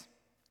thinks,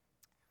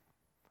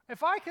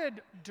 if I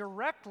could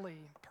directly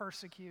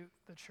persecute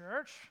the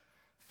church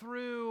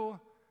through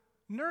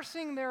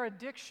nursing their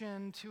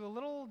addiction to a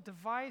little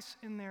device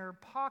in their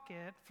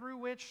pocket through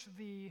which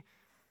the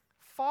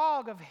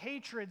fog of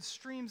hatred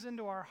streams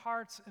into our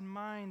hearts and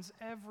minds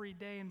every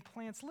day and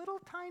plants little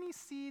tiny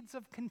seeds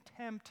of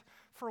contempt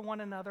for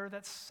one another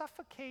that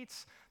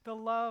suffocates the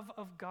love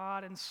of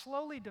God and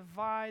slowly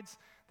divides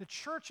the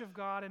church of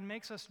God and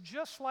makes us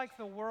just like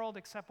the world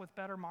except with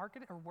better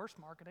marketing or worse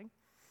marketing.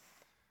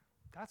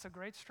 That's a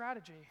great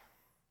strategy.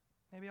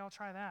 Maybe I'll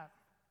try that.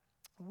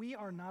 We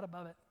are not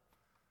above it.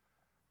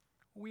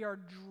 We are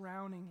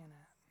drowning in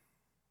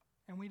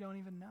it, and we don't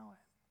even know it.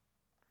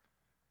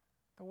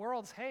 The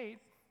world's hate,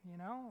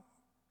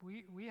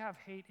 we have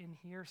hate in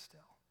here still.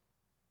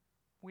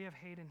 We have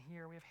hate in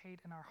here. We have hate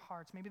in our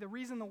hearts. Maybe the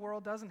reason the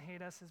world doesn't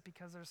hate us is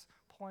because there's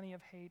plenty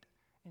of hate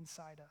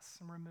inside us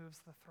and removes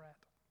the threat.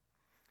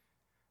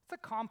 It's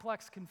a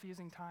complex,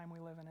 confusing time we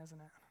live in, isn't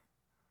it?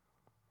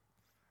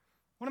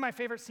 One of my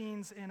favorite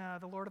scenes in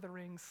The Lord of the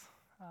Rings,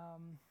 I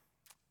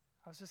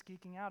was just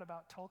geeking out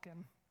about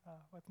Tolkien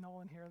with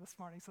Nolan here this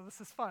morning, so this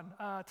is fun.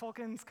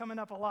 Tolkien's coming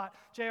up a lot.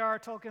 J.R.R.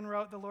 Tolkien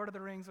wrote The Lord of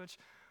the Rings, which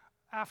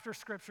after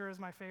Scripture is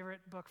my favorite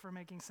book for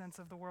making sense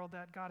of the world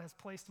that God has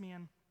placed me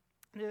in.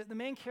 The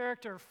main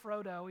character,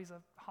 Frodo, he's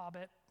a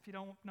Hobbit. If you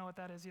don't know what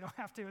that is, you don't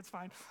have to, it's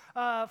fine.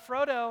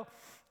 Frodo,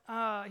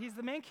 he's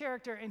the main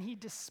character, and he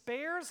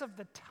despairs of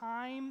the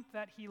time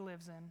that he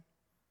lives in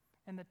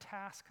and the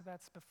task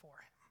that's before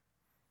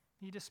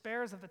him. He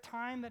despairs of the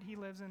time that he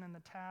lives in and the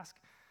task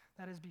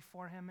that is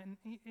before him.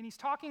 And he's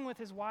talking with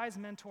his wise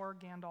mentor,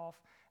 Gandalf,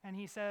 and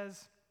he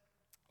says,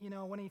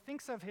 when he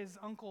thinks of his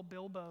uncle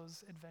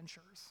Bilbo's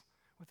adventures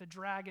with a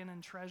dragon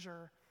and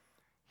treasure,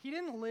 he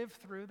didn't live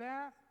through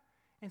that,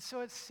 and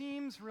so it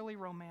seems really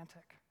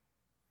romantic.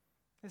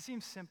 It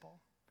seems simple.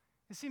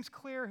 It seems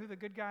clear who the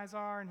good guys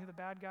are and who the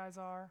bad guys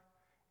are,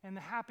 and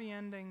the happy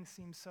ending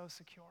seems so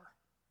secure.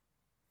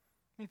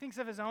 And he thinks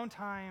of his own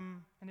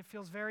time, and it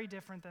feels very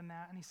different than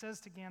that. And he says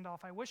to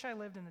Gandalf, I wish I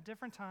lived in a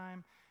different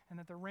time and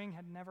that the ring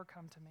had never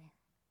come to me.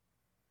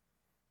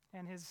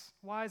 And his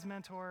wise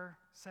mentor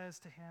says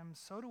to him,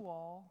 so do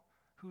all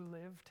who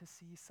live to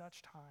see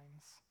such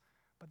times,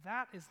 but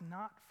that is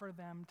not for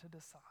them to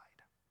decide.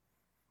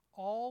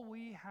 All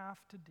we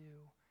have to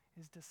do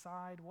is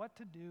decide what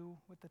to do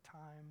with the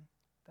time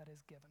that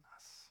is given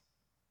us.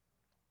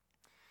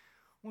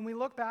 When we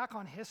look back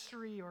on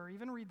history or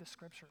even read the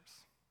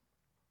scriptures,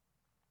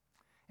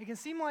 it can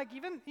seem like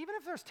even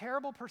if there's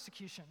terrible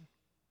persecution,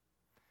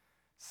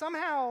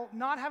 somehow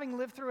not having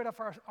lived through it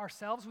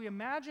ourselves, we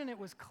imagine it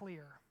was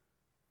clear,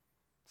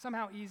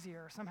 somehow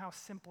easier, somehow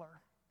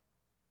simpler,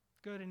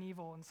 good and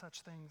evil and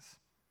such things.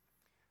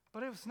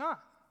 But it was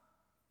not.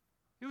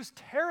 It was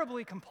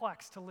terribly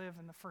complex to live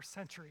in the first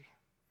century.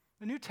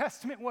 The New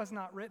Testament was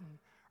not written,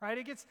 right?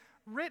 It gets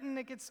written,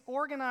 it gets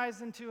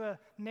organized into a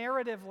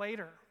narrative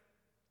later.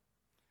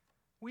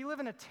 We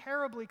live in a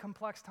terribly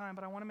complex time,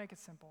 but I want to make it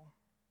simple.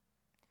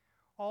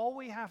 All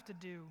we have to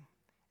do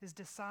is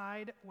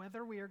decide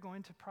whether we are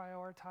going to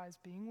prioritize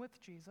being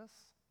with Jesus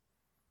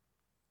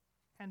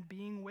and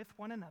being with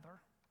one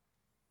another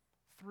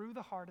through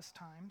the hardest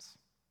times,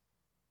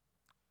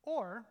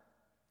 or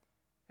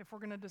if we're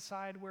going to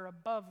decide we're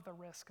above the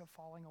risk of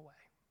falling away.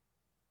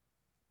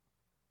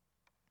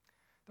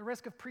 The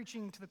risk of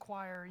preaching to the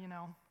choir,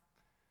 Have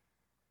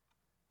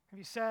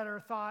you said or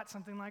thought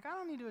something like, I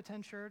don't need to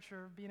attend church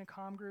or be in a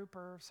comm group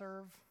or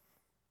serve?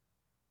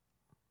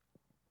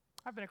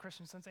 I've been a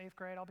Christian since 8th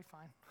grade, I'll be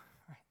fine.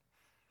 Right?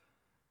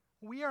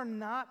 We are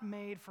not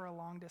made for a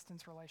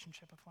long-distance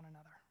relationship with one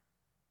another.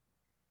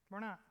 We're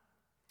not.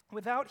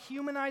 Without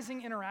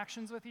humanizing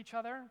interactions with each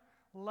other,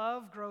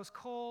 love grows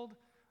cold,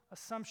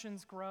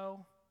 assumptions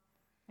grow,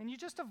 and you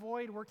just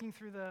avoid working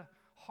through the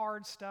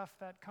hard stuff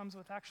that comes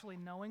with actually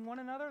knowing one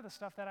another, the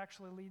stuff that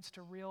actually leads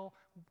to real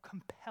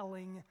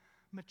compelling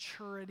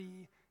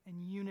maturity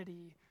and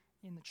unity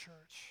in the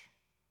church.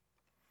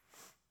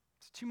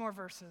 So two more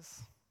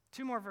verses.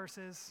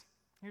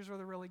 Here's where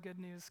the really good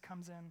news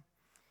comes in.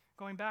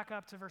 Going back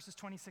up to verses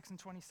 26 and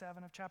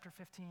 27 of chapter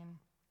 15,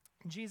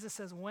 Jesus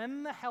says,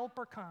 when the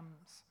Helper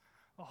comes,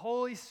 the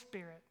Holy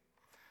Spirit,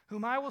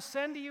 whom I will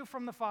send to you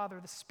from the Father,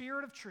 the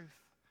Spirit of truth,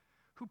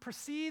 who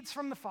proceeds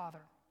from the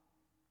Father,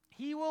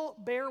 he will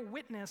bear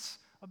witness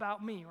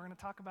about me. We're going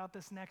to talk about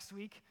this next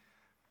week.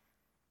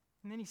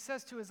 And then he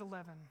says to his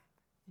 11,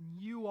 and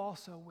you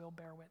also will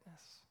bear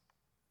witness.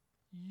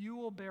 You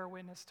will bear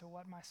witness to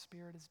what my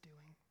Spirit is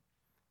doing.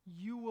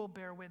 You will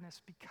bear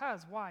witness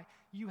because, why?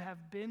 You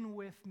have been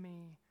with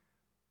me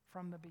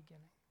from the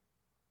beginning.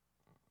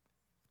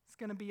 It's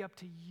going to be up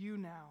to you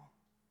now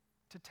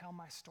to tell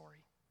my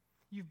story.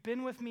 You've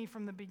been with me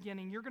from the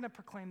beginning. You're going to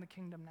proclaim the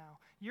kingdom now.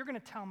 You're going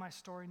to tell my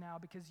story now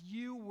because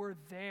you were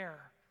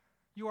there.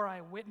 You are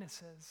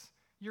eyewitnesses.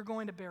 You're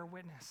going to bear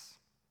witness.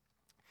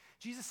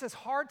 Jesus says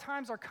hard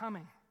times are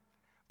coming,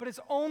 but it's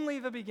only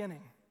the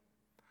beginning.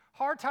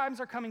 Hard times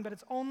are coming, but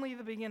it's only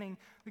the beginning.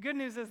 The good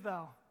news is,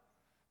 though,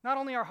 not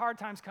only are hard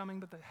times coming,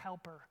 but the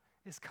Helper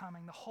is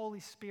coming. The Holy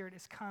Spirit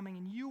is coming,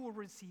 and you will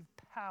receive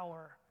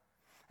power.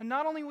 And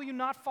not only will you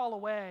not fall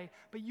away,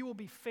 but you will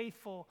be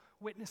faithful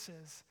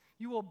witnesses.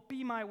 You will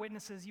be my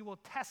witnesses. You will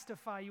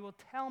testify. You will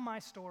tell my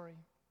story.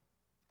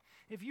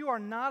 If you are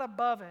not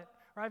above it,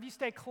 or if you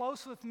stay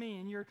close with me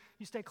and you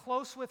stay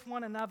close with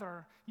one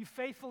another, you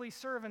faithfully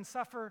serve and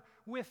suffer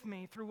with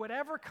me through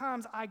whatever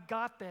comes, I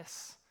got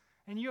this.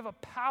 And you have a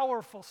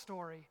powerful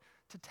story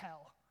to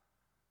tell.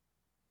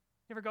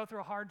 You ever go through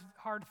a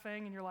hard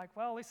thing and you're like,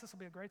 well, at least this will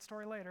be a great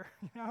story later,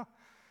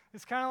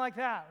 It's kind of like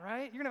that,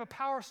 right? You're going to have a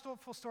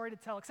powerful story to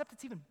tell, except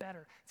it's even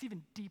better. It's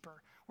even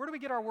deeper. Where do we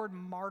get our word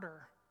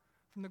martyr?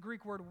 From the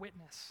Greek word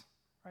witness,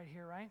 right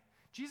here, right?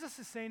 Jesus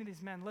is saying to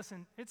these men,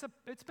 listen,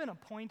 it's been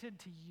appointed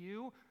to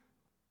you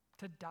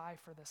to die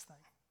for this thing.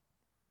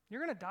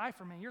 You're going to die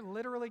for me. You're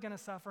literally going to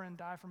suffer and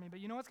die for me. But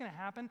you know what's going to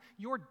happen?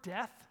 Your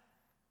death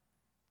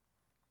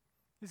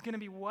is going to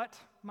be what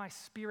my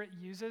Spirit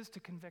uses to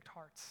convict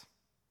hearts.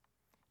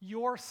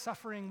 Your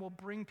suffering will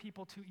bring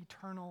people to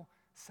eternal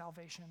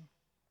salvation.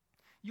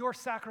 Your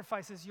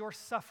sacrifices, your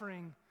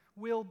suffering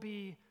will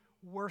be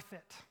worth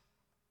it.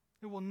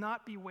 It will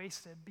not be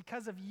wasted.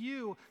 Because of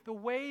you, the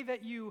way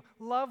that you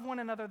love one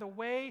another, the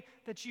way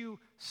that you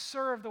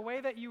serve, the way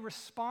that you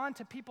respond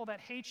to people that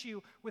hate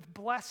you with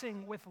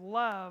blessing, with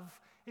love,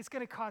 it's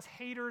going to cause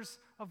haters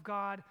of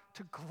God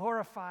to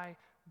glorify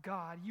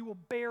God. You will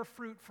bear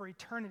fruit for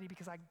eternity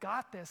because I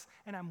got this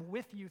and I'm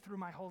with you through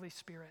my Holy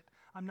Spirit.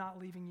 I'm not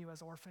leaving you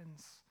as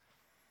orphans.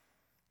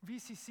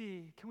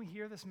 VCC, can we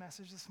hear this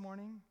message this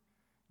morning?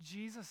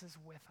 Jesus is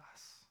with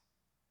us.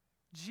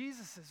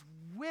 Jesus is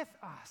with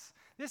us.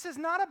 This is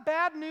not a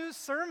bad news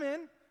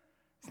sermon.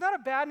 It's not a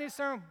bad news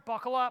sermon.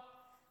 Buckle up.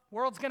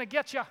 World's going to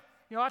get you.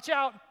 You watch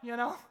out,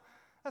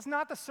 That's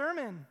not the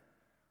sermon.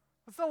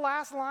 That's the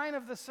last line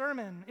of the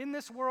sermon. In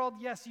this world,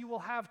 yes, you will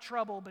have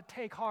trouble, but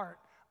take heart.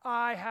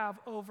 I have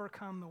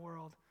overcome the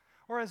world.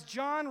 Or as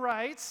John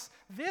writes,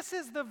 this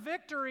is the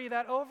victory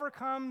that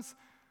overcomes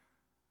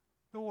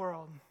the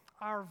world.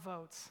 Our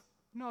votes.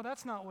 No,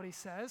 that's not what he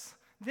says.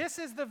 This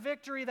is the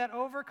victory that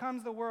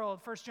overcomes the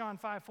world. 1 John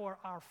 5:4,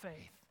 our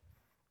faith.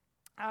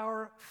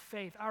 Our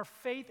faith. Our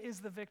faith is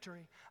the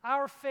victory.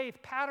 Our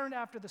faith, patterned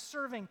after the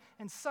serving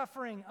and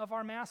suffering of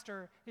our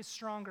Master, is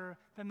stronger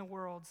than the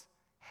world's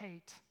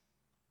hate.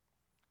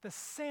 The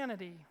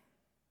sanity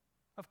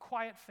of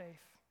quiet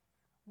faith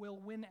will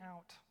win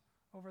out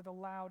over the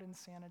loud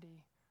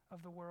insanity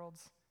of the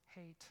world's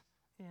hate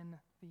in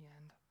the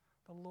end.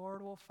 The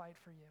Lord will fight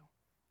for you.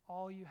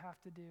 All you have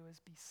to do is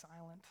be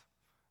silent.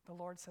 The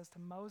Lord says to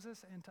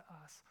Moses and to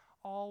us,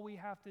 all we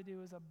have to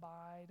do is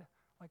abide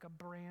like a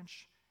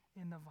branch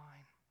in the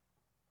vine.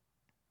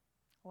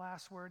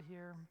 Last word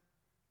here,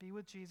 be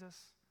with Jesus,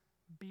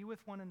 be with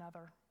one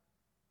another.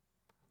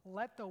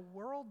 Let the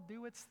world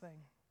do its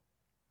thing,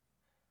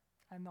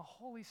 and the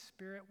Holy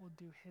Spirit will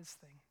do his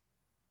thing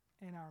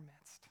in our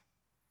midst.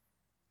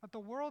 Let the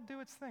world do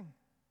its thing,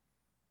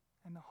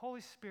 and the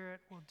Holy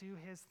Spirit will do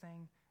his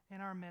thing in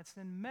our midst.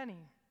 And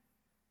many,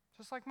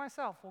 just like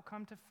myself, will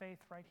come to faith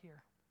right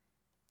here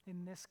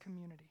in this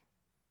community.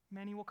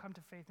 Many will come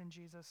to faith in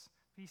Jesus.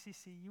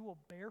 VCC, you will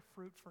bear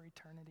fruit for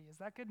eternity. Is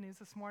that good news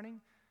this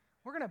morning?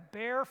 We're going to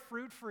bear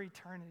fruit for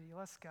eternity.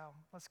 Let's go.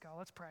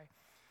 Let's pray.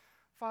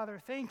 Father,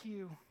 thank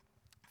you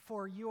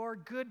for your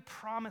good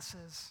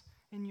promises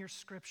in your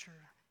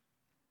scripture,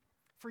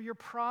 for your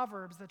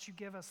proverbs that you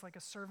give us, like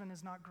a servant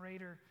is not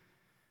greater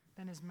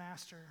than his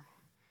master,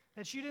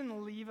 that you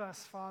didn't leave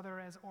us, Father,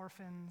 as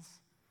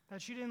orphans,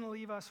 that you didn't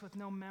leave us with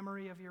no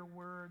memory of your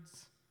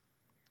words,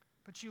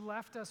 but you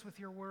left us with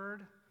your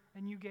word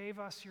and you gave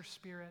us your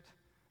Spirit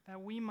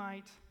that we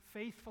might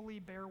faithfully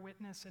bear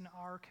witness in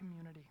our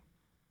community.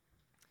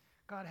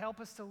 God, help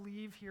us to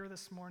leave here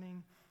this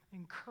morning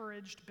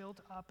encouraged,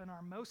 built up in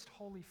our most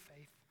holy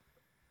faith,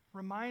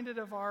 reminded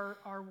of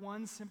our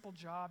one simple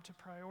job to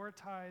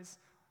prioritize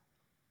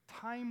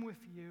time with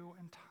you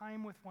and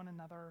time with one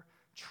another,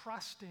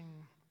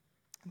 trusting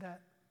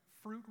that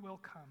fruit will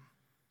come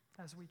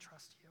as we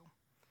trust you.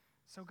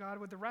 So God,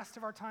 with the rest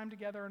of our time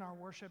together in our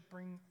worship,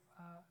 bring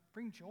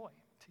joy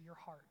to your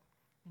heart.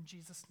 In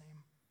Jesus'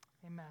 name,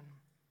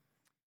 amen.